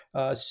Force,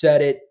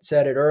 said it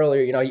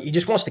earlier. You know, he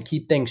just wants to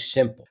keep things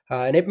simple.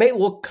 And it may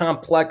look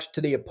complex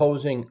to the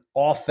opposing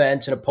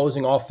offense and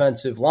opposing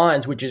offensive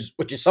lines, which is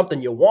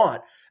something you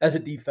want as a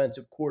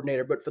defensive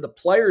coordinator. But for the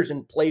players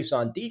in place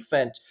on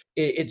defense,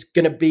 it's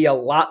going to be a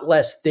lot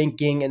less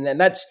thinking. And then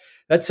that's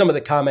some of the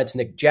comments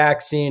Nick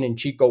Jackson and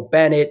Chico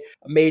Bennett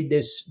made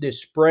this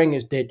spring,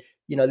 is that,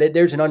 you know,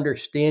 there's an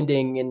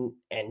understanding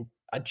and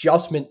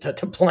adjustment to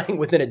playing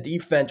within a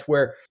defense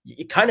where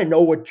you kind of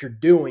know what you're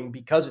doing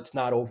because it's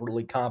not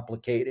overly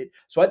complicated.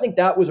 So I think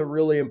that was a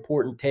really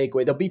important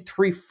takeaway. There'll be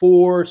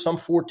 3-4, some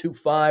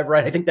 4-2-5,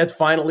 right? I think that's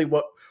finally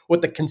what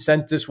the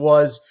consensus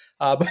was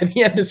by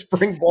the end of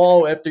spring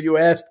ball, after you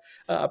asked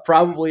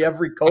probably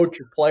every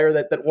coach or player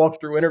that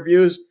walked through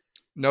interviews.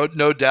 No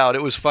doubt.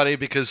 It was funny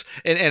because,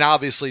 and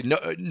obviously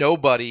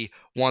nobody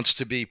wants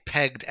to be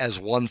pegged as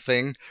one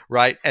thing,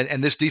 right?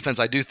 And this defense,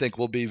 I do think,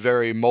 will be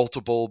very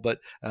multiple, but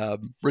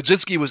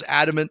Rudzinski was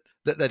adamant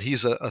that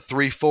he's a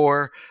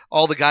 3-4.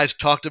 All the guys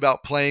talked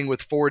about playing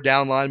with 4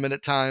 down linemen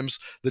at times.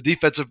 The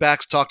defensive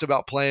backs talked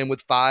about playing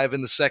with 5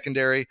 in the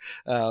secondary.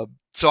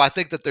 So I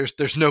think that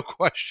there's no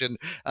question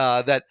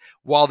that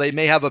while they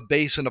may have a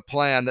base and a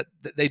plan, that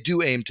they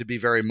do aim to be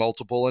very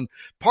multiple. And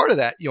part of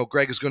that, you know,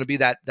 Greg, is going to be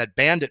that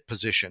bandit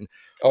position,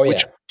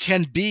 which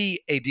can be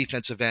a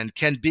defensive end,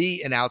 can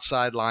be an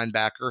outside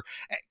linebacker,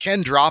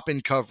 can drop in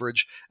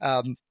coverage.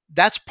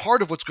 That's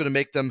part of what's going to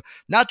make them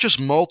not just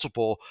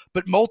multiple,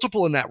 but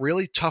multiple in that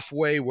really tough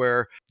way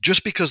where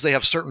just because they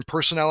have certain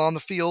personnel on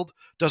the field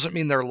doesn't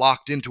mean they're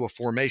locked into a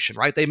formation,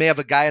 right? They may have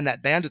a guy in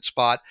that bandit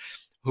spot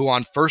who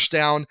on first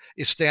down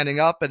is standing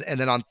up and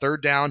then on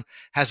third down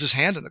has his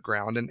hand in the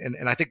ground.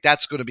 And I think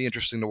that's going to be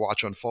interesting to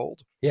watch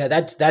unfold. Yeah,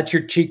 that's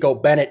your Chico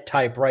Bennett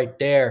type right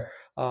there.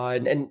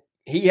 And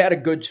he had a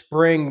good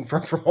spring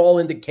from all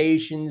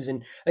indications,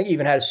 and I think he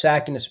even had a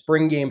sack in the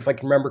spring game, if I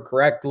can remember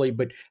correctly.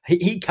 But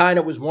he kind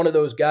of was one of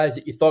those guys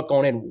that you thought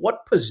going in,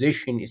 what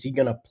position is he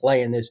going to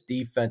play in this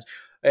defense?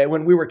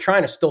 When we were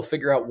trying to still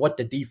figure out what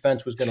the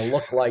defense was going to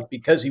look like,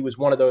 because he was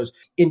one of those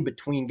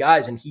in-between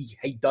guys, and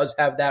he does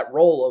have that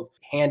role of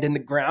hand in the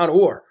ground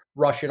or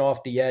rushing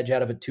off the edge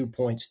out of a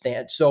 2-point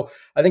stance. So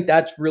I think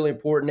that's really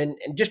important.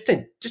 And just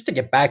to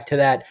get back to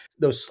that,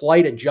 those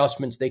slight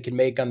adjustments they can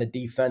make on the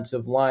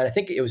defensive line. I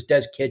think it was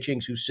Des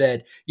Kitchings who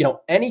said, you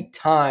know,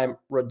 anytime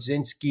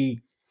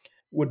Rudzinski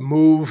would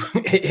move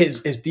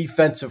his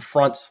defensive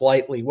front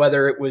slightly,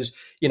 whether it was,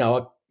 you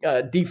know,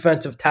 a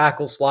defensive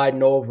tackle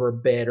sliding over a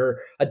bit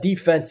or a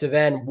defensive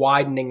end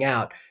widening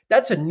out,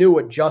 that's a new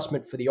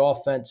adjustment for the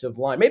offensive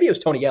line. Maybe it was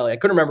Tony Elliott. I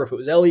couldn't remember if it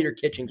was Elliott or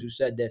Kitchings who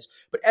said this,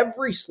 but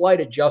every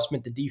slight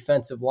adjustment the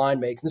defensive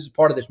line makes, and this is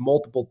part of this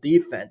multiple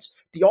defense,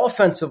 the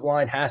offensive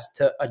line has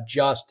to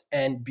adjust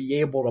and be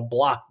able to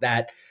block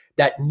that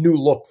new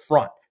look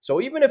front. So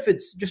even if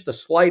it's just a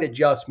slight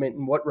adjustment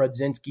in what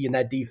Rudzinski and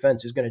that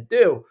defense is going to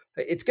do,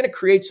 it's going to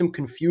create some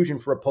confusion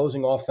for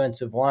opposing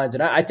offensive lines.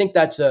 And I think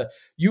that's a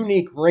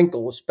unique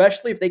wrinkle,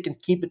 especially if they can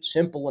keep it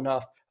simple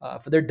enough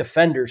for their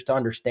defenders to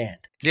understand.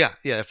 Yeah.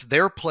 If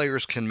their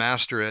players can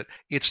master it,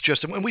 it's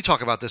just, and we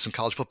talk about this in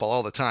college football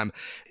all the time,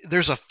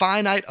 there's a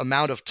finite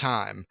amount of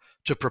time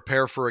to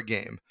prepare for a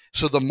game.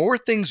 So the more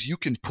things you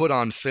can put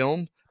on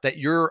film that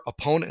your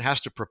opponent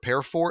has to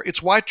prepare for.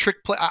 It's why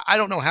trick play. I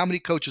don't know how many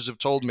coaches have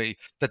told me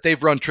that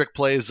they've run trick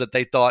plays that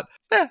they thought,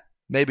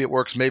 maybe it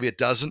works, maybe it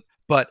doesn't.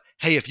 But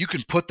hey, if you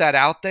can put that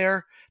out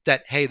there,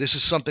 that, hey, this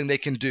is something they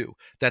can do,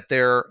 that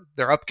their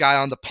up guy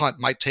on the punt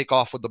might take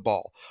off with the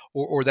ball,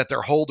 or that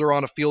their holder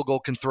on a field goal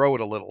can throw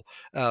it a little.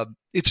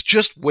 It's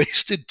just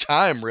wasted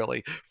time,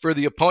 really, for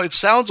the opponent. It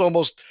sounds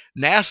almost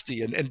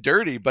nasty and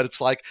dirty, but it's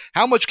like,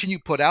 how much can you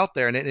put out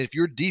there? And if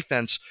your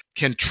defense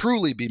can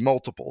truly be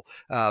multiple,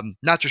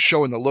 not just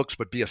showing the looks,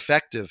 but be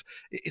effective,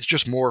 it's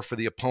just more for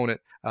the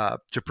opponent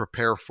to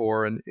prepare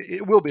for. And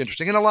it will be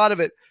interesting. And a lot of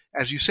it,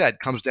 as you said,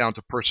 comes down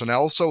to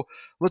personnel. So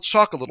let's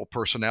talk a little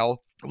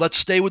personnel. Let's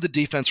stay with the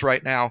defense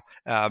right now.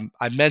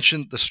 I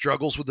mentioned the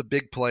struggles with the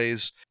big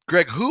plays.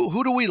 Greg,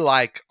 who do we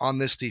like on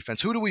this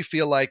defense? Who do we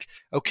feel like,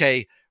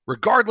 okay,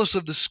 regardless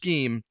of the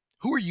scheme,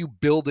 who are you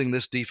building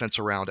this defense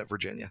around at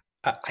Virginia?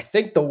 I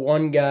think the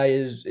one guy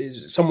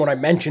is someone I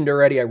mentioned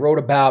already. I wrote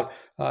about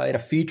in a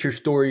feature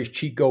story is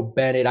Chico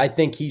Bennett. I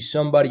think he's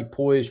somebody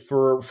poised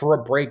for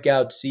a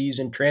breakout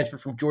season.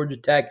 Transferred from Georgia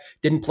Tech,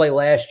 didn't play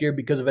last year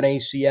because of an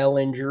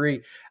ACL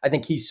injury. I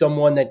think he's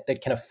someone that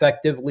can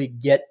effectively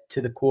get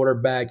to the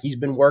quarterback. He's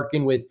been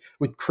working with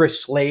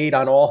Chris Slade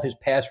on all his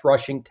pass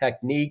rushing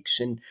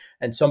techniques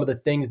and some of the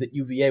things that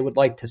UVA would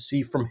like to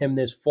see from him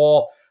this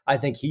fall. I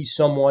think he's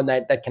someone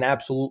that can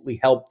absolutely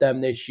help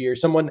them this year.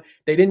 Someone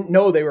they didn't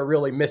know they were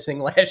really missing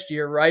last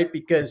year, right?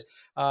 Because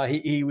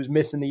he was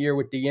missing the year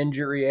with the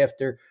injury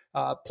after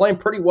playing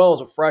pretty well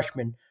as a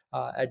freshman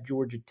at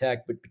Georgia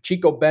Tech. But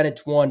Chico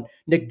Bennett's one.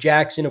 Nick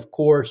Jackson, of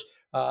course,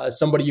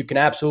 somebody you can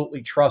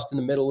absolutely trust in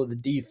the middle of the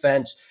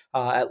defense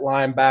at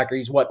linebacker.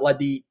 He's led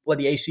the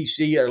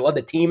ACC or led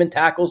the team in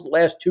tackles the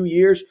last 2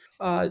 years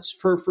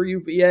for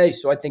UVA.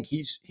 So I think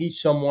he's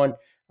someone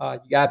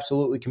you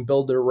absolutely can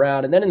build it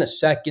around. And then in the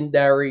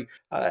secondary,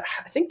 I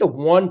think the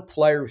one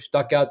player who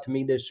stuck out to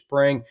me this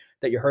spring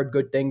that you heard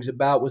good things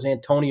about was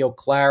Antonio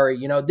Clary.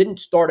 Didn't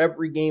start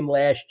every game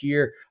last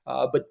year,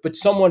 but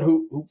someone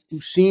who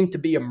seemed to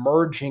be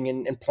emerging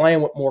and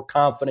playing with more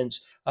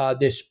confidence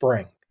this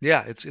spring.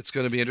 Yeah, it's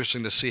going to be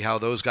interesting to see how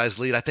those guys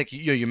lead. I think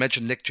you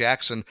mentioned Nick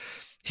Jackson.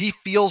 He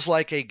feels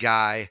like a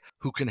guy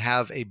who can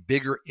have a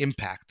bigger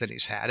impact than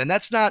he's had. And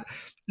that's not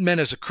meant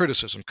as a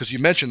criticism, because you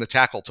mentioned the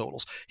tackle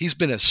totals. He's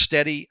been as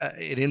steady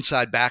an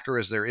inside backer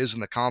as there is in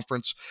the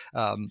conference.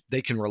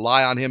 They can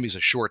rely on him. He's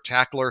a short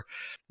tackler.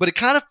 But it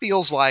kind of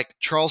feels like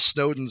Charles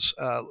Snowden's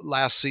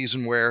last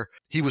season, where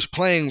he was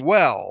playing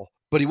well,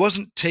 but he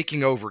wasn't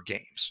taking over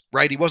games,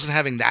 right? He wasn't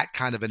having that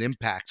kind of an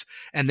impact.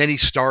 And then he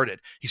started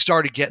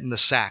getting the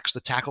sacks,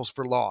 the tackles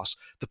for loss,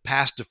 the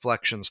pass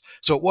deflections.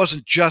 So it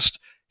wasn't just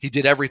he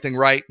did everything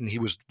right and he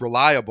was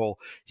reliable.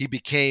 He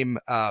became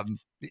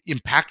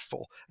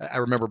impactful. I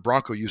remember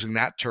Bronco using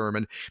that term.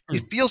 And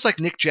it feels like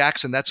Nick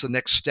Jackson, that's the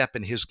next step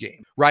in his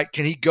game, right?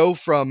 Can he go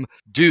from,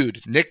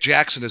 dude, Nick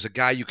Jackson is a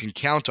guy you can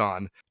count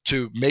on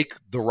to make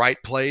the right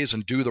plays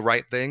and do the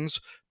right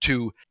things,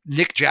 to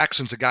Nick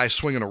Jackson's a guy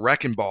swinging a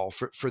wrecking ball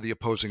for the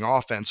opposing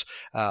offense?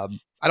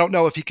 I don't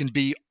know if he can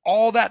be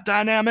all that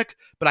dynamic,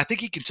 but I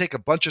think he can take a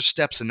bunch of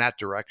steps in that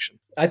direction.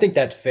 I think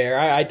that's fair.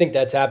 I think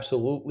that's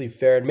absolutely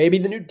fair. And maybe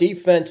the new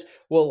defense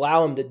will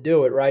allow him to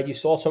do it, right? You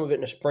saw some of it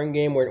in a spring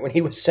game when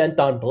he was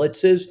sent on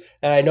blitzes.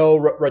 And I know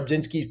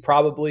Rodzinski's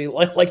probably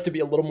likes to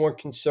be a little more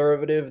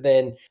conservative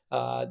than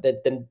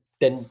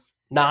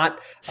not.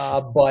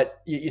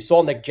 But you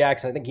saw Nick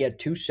Jackson. I think he had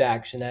 2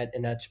 sacks in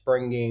that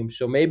spring game.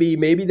 So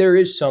maybe there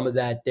is some of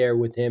that there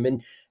with him.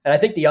 And I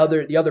think the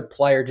other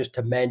player just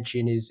to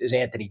mention is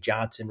Anthony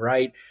Johnson,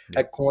 right?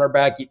 At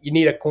cornerback, you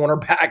need a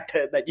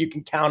cornerback that you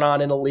can count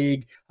on in a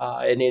league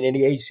and in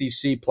the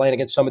ACC, playing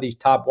against some of these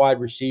top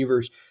wide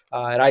receivers.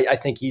 And I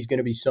think he's going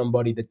to be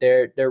somebody that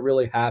they're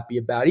really happy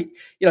about.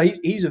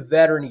 He's a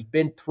veteran. He's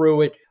been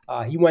through it.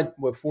 He went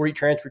before he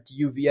transferred to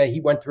UVA. He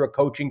went through a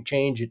coaching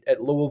change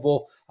at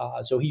Louisville.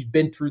 So he's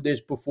been through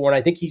this before. And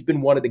I think he's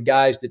been one of the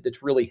guys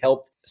that's really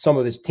helped some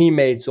of his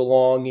teammates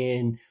along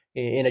in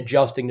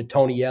adjusting to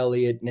Tony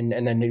Elliott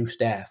and the new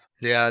staff.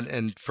 Yeah,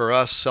 and for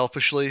us,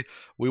 selfishly,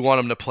 we want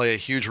him to play a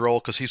huge role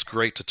because he's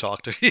great to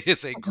talk to. He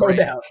is a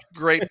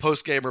great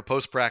post-game or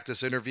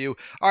post-practice interview.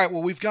 All right,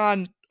 well, we've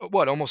gone,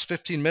 almost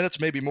 15 minutes,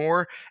 maybe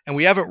more, and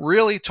we haven't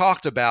really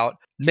talked about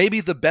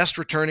maybe the best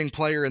returning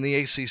player in the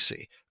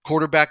ACC.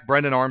 Quarterback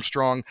Brennan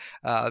Armstrong.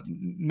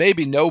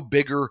 Maybe no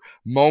bigger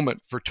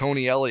moment for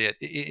Tony Elliott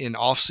in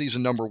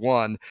offseason number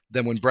 1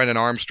 than when Brennan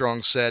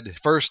Armstrong said,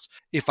 first,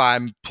 if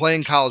I'm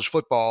playing college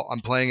football, I'm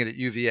playing it at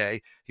UVA.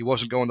 He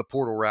wasn't going the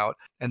portal route,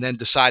 and then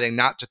deciding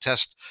not to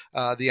test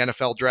the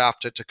NFL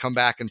draft to come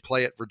back and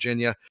play at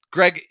Virginia.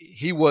 Greg,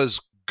 he was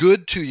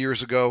good 2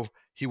 years ago.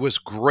 He was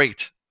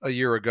great a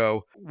year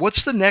ago.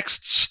 What's the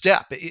next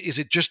step? Is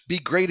it just be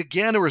great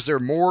again, or is there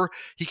more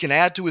he can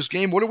add to his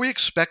game? What are we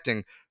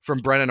expecting from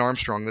Brennan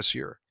Armstrong this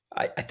year?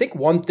 I think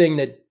one thing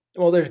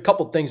there's a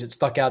couple things that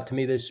stuck out to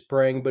me this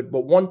spring, but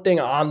one thing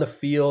on the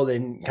field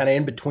and kind of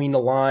in between the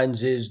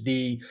lines is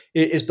the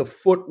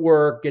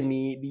footwork and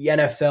the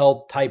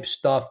NFL type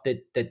stuff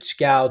that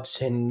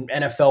scouts and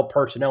NFL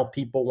personnel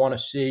people want to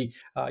see.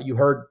 You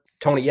heard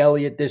Tony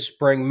Elliott this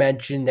spring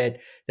mention that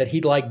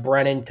he'd like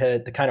Brennan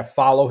to kind of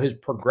follow his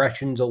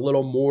progressions a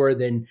little more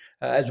than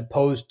as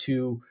opposed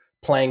to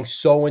playing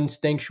so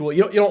instinctual.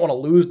 You don't want to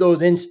lose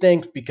those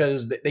instincts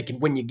because they can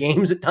win you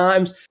games at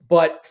times.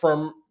 But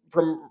from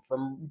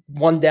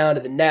one down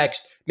to the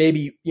next,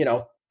 maybe,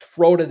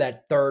 throw to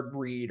that third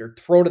read or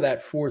throw to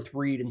that fourth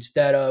read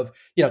instead of,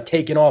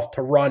 taking off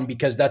to run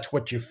because that's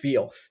what you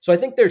feel. So I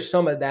think there's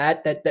some of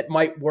that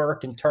might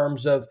work in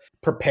terms of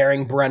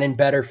preparing Brennan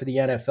better for the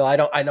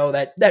NFL. I know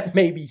that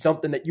may be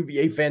something that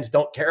UVA fans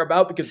don't care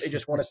about because they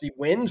just want to see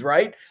wins,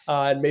 right?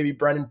 And maybe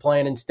Brennan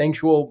playing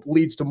instinctual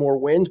leads to more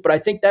wins, but I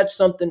think that's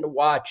something to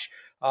watch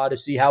to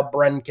see how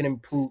Brennan can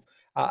improve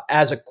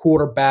as a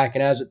quarterback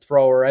and as a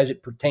thrower as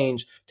it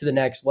pertains to the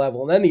next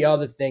level. And then the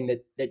other thing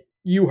that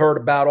you heard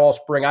about all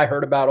spring, I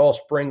heard about all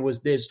spring, was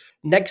this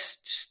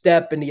next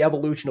step in the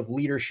evolution of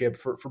leadership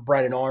for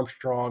Brennan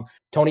Armstrong.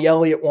 Tony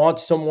Elliott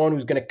wants someone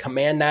who's going to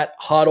command that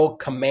huddle,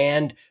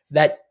 command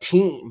that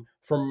team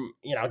from,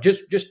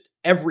 just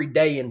every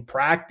day in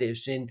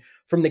practice. And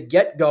from the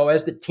get-go,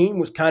 as the team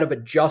was kind of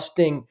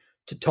adjusting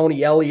to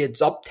Tony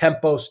Elliott's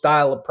up-tempo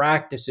style of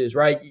practices,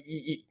 right?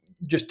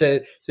 Just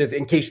to,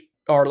 in case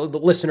or the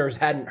listeners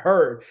hadn't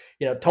heard,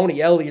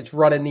 Tony Elliott's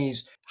running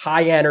these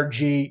high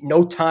energy,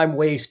 no time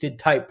wasted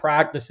type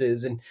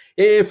practices. And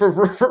from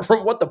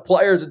what the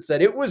players had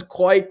said, it was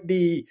quite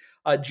the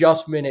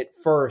adjustment at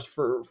first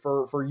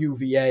for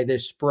UVA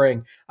this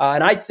spring.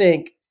 And I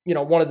think,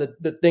 one of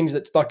the things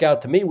that stuck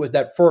out to me was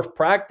that first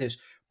practice,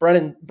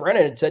 Brennan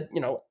had said,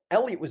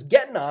 Elliott was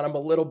getting on him a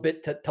little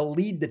bit to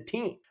lead the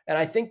team. And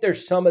I think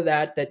there's some of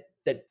that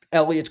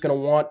Elliott's going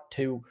to want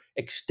to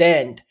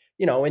extend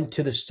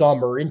into the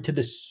summer, into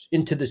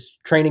this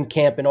training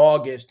camp in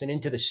August and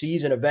into the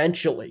season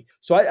eventually.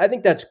 So I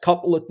think that's a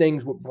couple of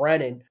things with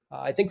Brennan.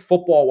 I think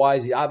football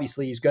wise,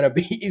 obviously he's going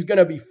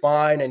to be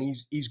fine. And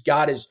he's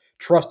got his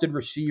trusted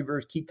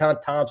receivers, Keaton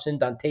Thompson,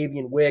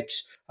 Dontavian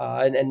Wicks,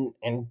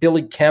 and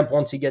Billy Kemp.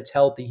 Once he gets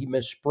healthy, he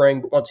missed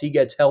spring, but once he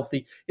gets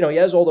healthy, he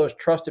has all those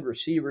trusted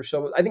receivers.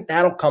 So I think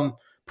that'll come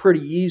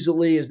pretty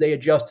easily as they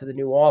adjust to the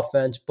new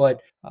offense.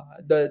 But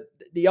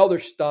the other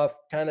stuff,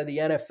 kind of the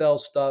NFL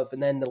stuff,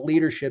 and then the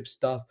leadership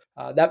stuff,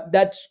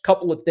 that's a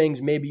couple of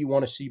things maybe you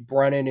want to see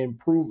Brennan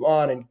improve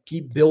on and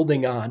keep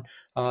building on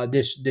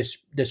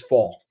this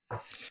fall.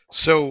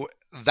 So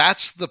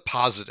that's the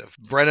positive.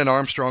 Brennan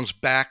Armstrong's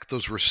back.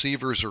 Those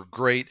receivers are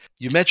great.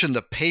 You mentioned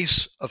the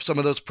pace of some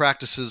of those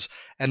practices,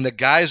 and the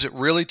guys it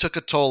really took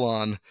a toll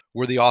on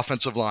were the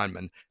offensive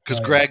linemen. Because,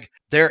 Greg,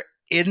 there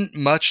isn't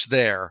much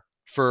there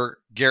for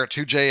Garrett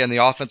Tujague and the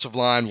offensive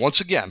line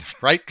once again,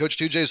 right? Coach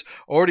Tujague's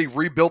already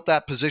rebuilt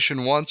that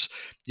position once.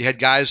 You had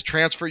guys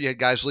transfer, you had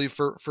guys leave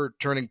for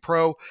turning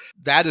pro.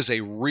 That is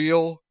a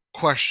real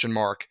question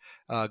mark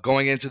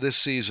going into this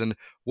season.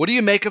 What do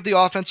you make of the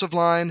offensive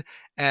line?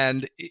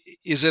 And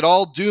is it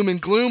all doom and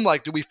gloom?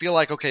 Like, do we feel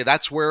like, okay,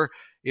 that's where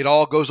it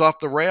all goes off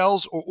the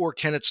rails, or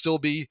can it still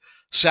be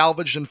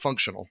salvaged and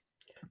functional?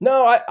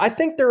 No, I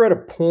think they're at a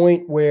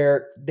point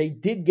where they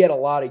did get a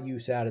lot of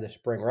use out of the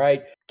spring,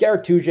 right?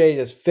 Garrett Tujague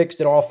has fixed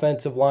an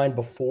offensive line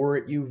before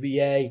at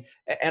UVA,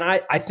 and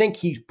I think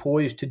he's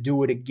poised to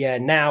do it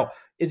again. Now,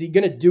 is he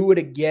going to do it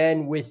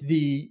again with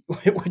the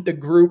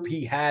group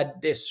he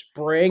had this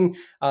spring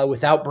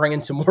without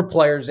bringing some more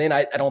players in?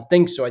 I don't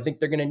think so. I think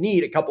they're going to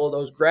need a couple of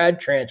those grad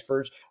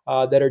transfers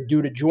that are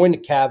due to join the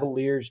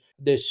Cavaliers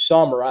this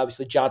summer.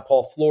 Obviously, John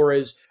Paul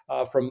Flores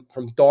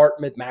from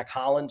Dartmouth, Mac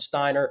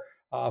Hollensteiner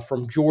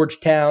from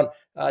Georgetown.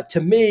 To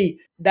me,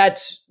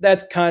 that's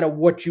kind of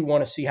what you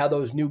want to see, how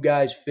those new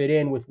guys fit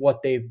in with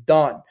what they've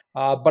done.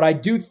 But I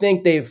do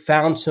think they've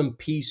found some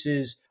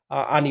pieces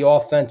on the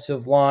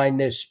offensive line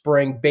this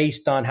spring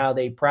based on how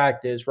they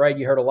practice, right?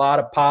 You heard a lot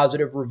of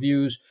positive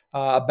reviews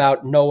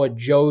about Noah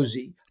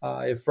Josie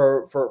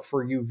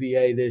for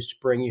UVA this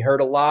spring. You heard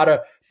a lot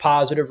of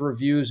positive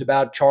reviews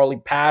about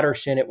Charlie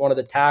Patterson at one of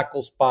the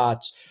tackle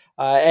spots.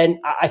 And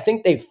I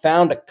think they've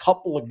found a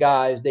couple of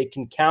guys they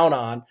can count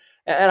on.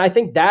 And I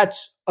think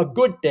that's a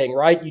good thing,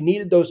 right? You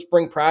needed those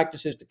spring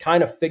practices to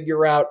kind of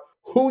figure out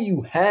who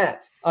you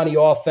have on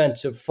the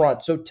offensive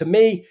front. So to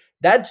me,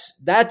 that's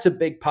a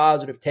big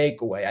positive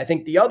takeaway. I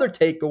think the other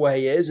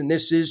takeaway is, and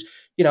this is,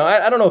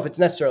 I don't know if it's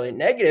necessarily a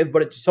negative,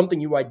 but it's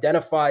something you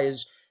identify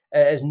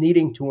as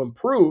needing to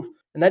improve,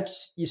 and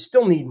that's you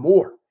still need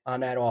more on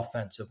that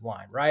offensive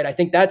line, right? I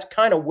think that's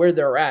kind of where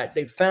they're at.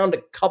 They've found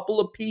a couple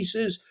of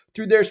pieces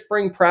through their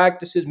spring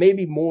practices,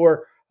 maybe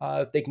more.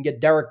 If they can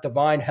get Derek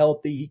Devine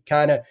healthy,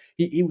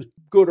 he was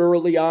good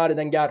early on and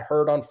then got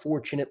hurt,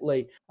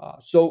 unfortunately.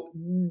 So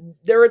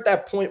they're at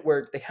that point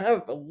where they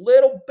have a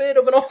little bit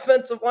of an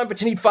offensive line,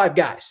 but you need 5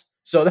 guys.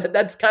 So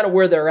that's kind of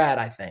where they're at,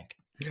 I think.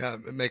 Yeah,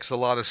 it makes a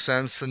lot of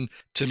sense. And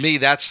to me,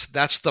 that's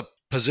the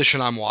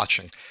position I'm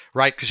watching,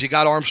 right? Because you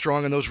got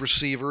Armstrong and those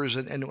receivers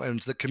and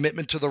the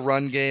commitment to the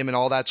run game and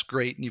all that's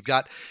great. And you've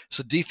got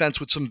some defense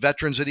with some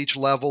veterans at each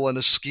level and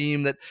a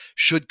scheme that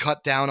should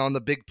cut down on the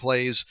big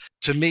plays.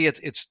 To me,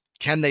 it's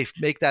can they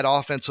make that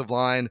offensive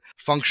line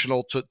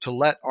functional to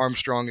let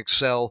Armstrong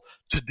excel,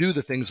 to do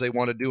the things they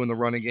want to do in the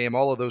running game,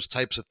 all of those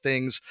types of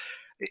things.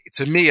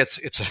 to me, it's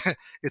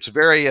it's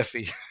very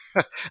iffy.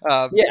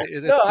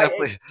 It's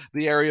definitely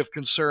the area of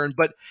concern.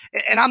 But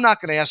and I'm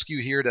not going to ask you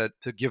here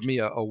to give me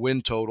a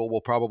win total.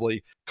 We'll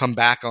probably come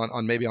back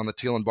on maybe on the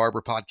Teal and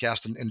Barber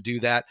podcast and do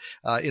that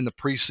in the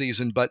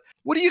preseason. But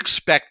what do you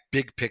expect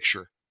big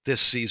picture this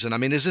season? I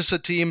mean, is this a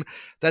team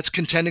that's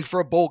contending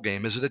for a bowl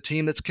game? Is it a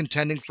team that's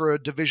contending for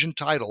a division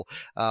title?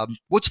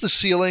 What's the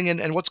ceiling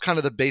and what's kind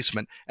of the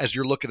basement as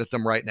you're looking at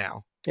them right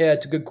now? Yeah,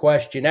 it's a good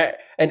question.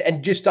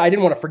 And just I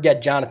didn't want to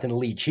forget Jonathan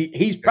Leach.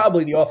 He's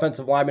probably the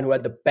offensive lineman who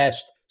had the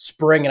best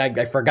spring, and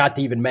I forgot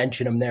to even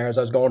mention him there as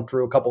I was going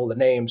through a couple of the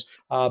names.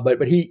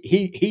 But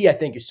he I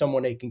think is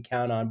someone they can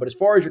count on. But as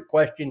far as your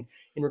question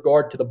in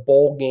regard to the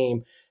bowl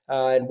game,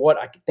 and what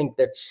I think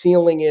their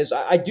ceiling is,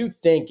 I do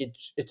think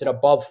it's an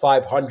above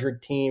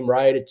 500 team,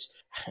 right?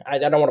 I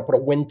don't want to put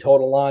a win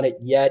total on it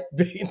yet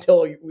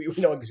until we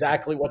know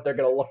exactly what they're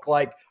going to look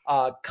like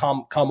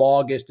come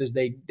August as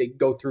they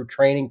go through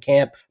training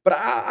camp. But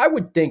I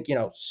would think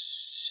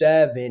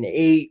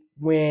 7-8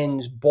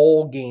 wins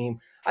bowl game.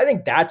 I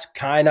think that's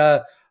kind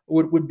of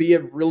would be a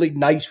really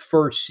nice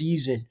first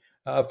season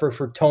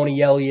for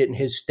Tony Elliott and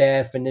his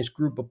staff and this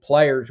group of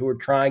players who are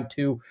trying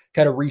to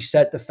kind of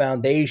reset the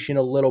foundation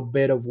a little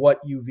bit of what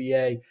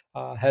UVA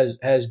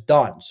has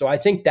done. So I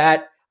think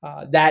that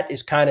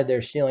is kind of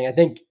their ceiling. I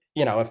think,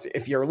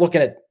 if you're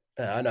looking at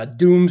a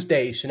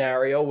doomsday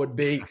scenario would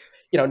be,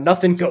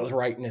 nothing goes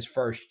right in his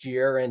first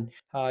year and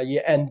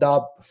you end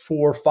up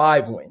 4 or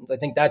 5 wins. I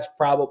think that's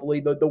probably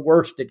the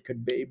worst it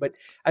could be, but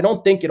I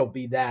don't think it'll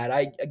be that.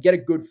 I get a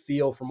good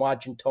feel from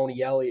watching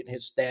Tony Elliott and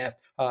his staff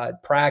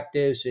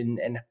practice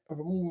and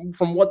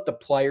from what the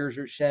players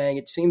are saying.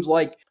 It seems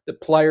like the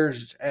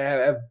players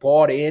have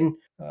bought in,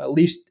 at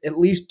least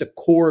the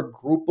core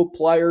group of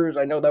players.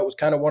 I know that was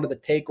kind of one of the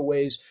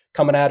takeaways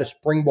coming out of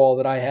spring ball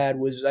that I had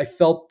was I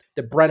felt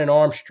that Brennan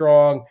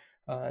Armstrong,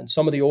 and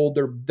some of the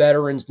older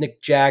veterans,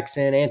 Nick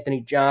Jackson, Anthony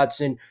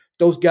Johnson,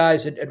 those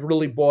guys had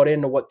really bought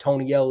into what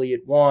Tony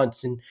Elliott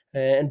wants.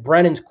 And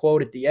Brennan's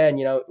quote at the end,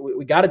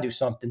 we got to do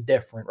something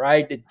different,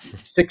 right?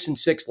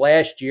 6-6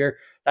 last year,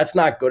 that's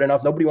not good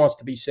enough. Nobody wants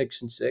to be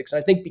 6-6. And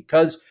I think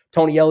because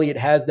Tony Elliott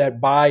has that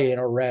buy-in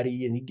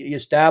already and he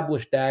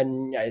established that,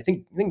 and I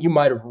think you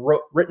might have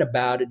written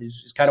about it,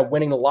 is kind of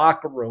winning the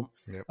locker room,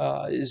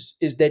 is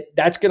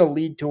that's going to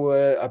lead to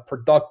a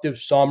productive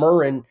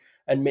summer and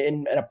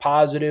a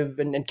positive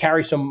and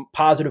carry some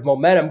positive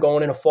momentum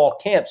going into fall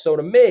camp. So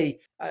to me,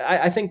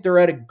 I think they're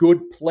at a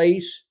good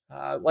place.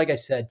 Like I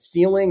said,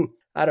 ceiling,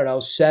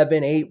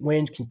 7-8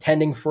 wins,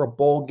 contending for a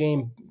bowl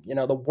game.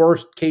 The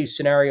worst case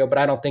scenario, but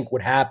I don't think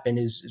would happen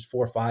is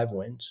 4 or 5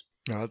 wins.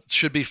 It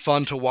should be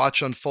fun to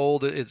watch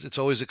unfold. It's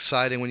always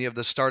exciting when you have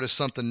the start of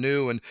something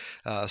new, and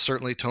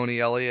certainly Tony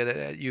Elliott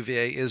at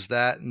UVA is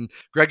that. And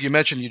Greg, you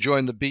mentioned you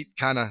joined the beat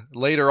kind of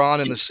later on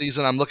in the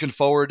season. I'm looking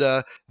forward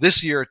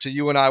this year to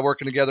you and I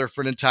working together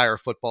for an entire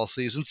football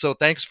season. So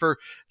thanks for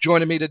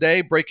joining me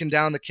today, breaking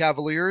down the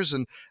Cavaliers,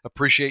 and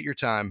appreciate your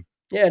time.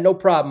 Yeah, no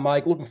problem,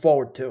 Mike. Looking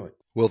forward to it.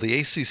 Well, the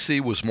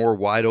ACC was more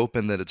wide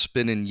open than it's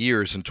been in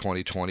years in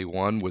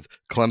 2021, with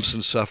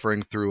Clemson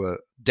suffering through a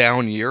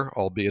down year,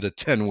 albeit a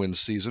 10-win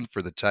season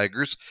for the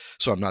Tigers,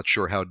 so I'm not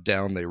sure how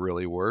down they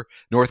really were.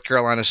 North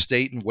Carolina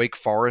State and Wake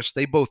Forest,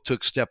 they both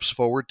took steps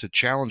forward to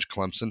challenge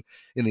Clemson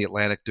in the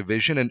Atlantic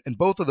Division, and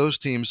both of those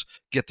teams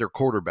get their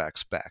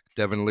quarterbacks back.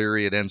 Devin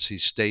Leary at NC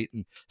State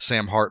and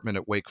Sam Hartman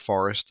at Wake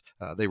Forest,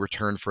 they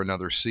return for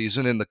another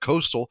season. In the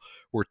Coastal,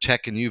 where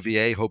Tech and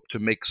UVA hope to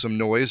make some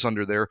noise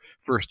under their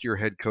first-year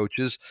head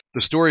coaches,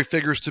 the story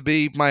figures to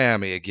be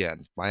Miami again.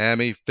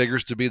 Miami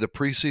figures to be the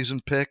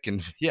preseason pick,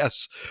 and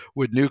yes,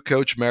 with new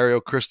coach Mario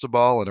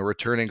Cristobal and a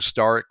returning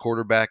star at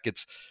quarterback,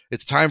 it's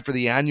time for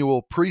the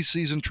annual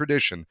preseason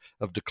tradition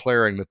of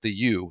declaring that the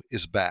U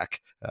is back.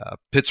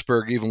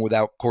 Pittsburgh, even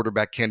without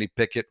quarterback Kenny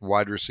Pickett and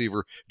wide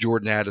receiver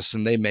Jordan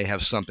Addison, they may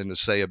have something to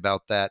say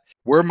about that.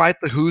 Where might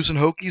the Hoos and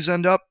Hokies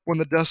end up when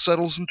the dust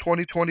settles in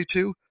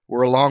 2022?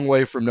 We're a long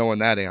way from knowing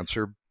that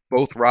answer.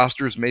 Both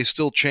rosters may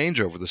still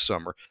change over the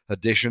summer,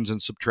 additions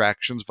and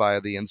subtractions via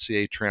the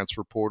NCAA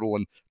transfer portal,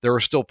 and there are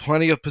still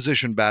plenty of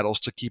position battles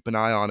to keep an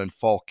eye on in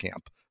fall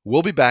camp.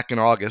 We'll be back in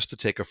August to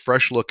take a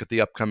fresh look at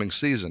the upcoming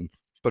season,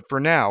 but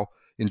for now,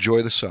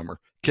 enjoy the summer.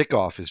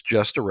 Kickoff is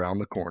just around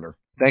the corner.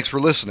 Thanks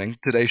for listening.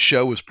 Today's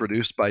show was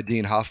produced by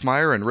Dean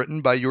Hoffmeyer and written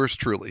by yours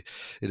truly.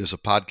 It is a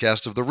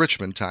podcast of the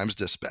Richmond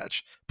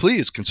Times-Dispatch.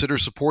 Please consider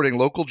supporting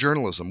local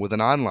journalism with an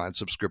online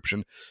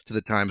subscription to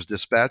the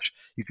Times-Dispatch.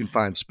 You can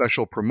find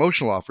special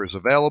promotional offers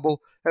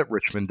available at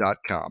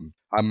richmond.com.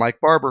 I'm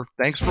Mike Barber.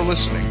 Thanks for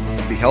listening.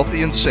 Be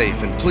healthy and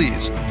safe, and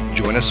please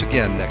join us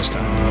again next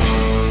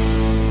time.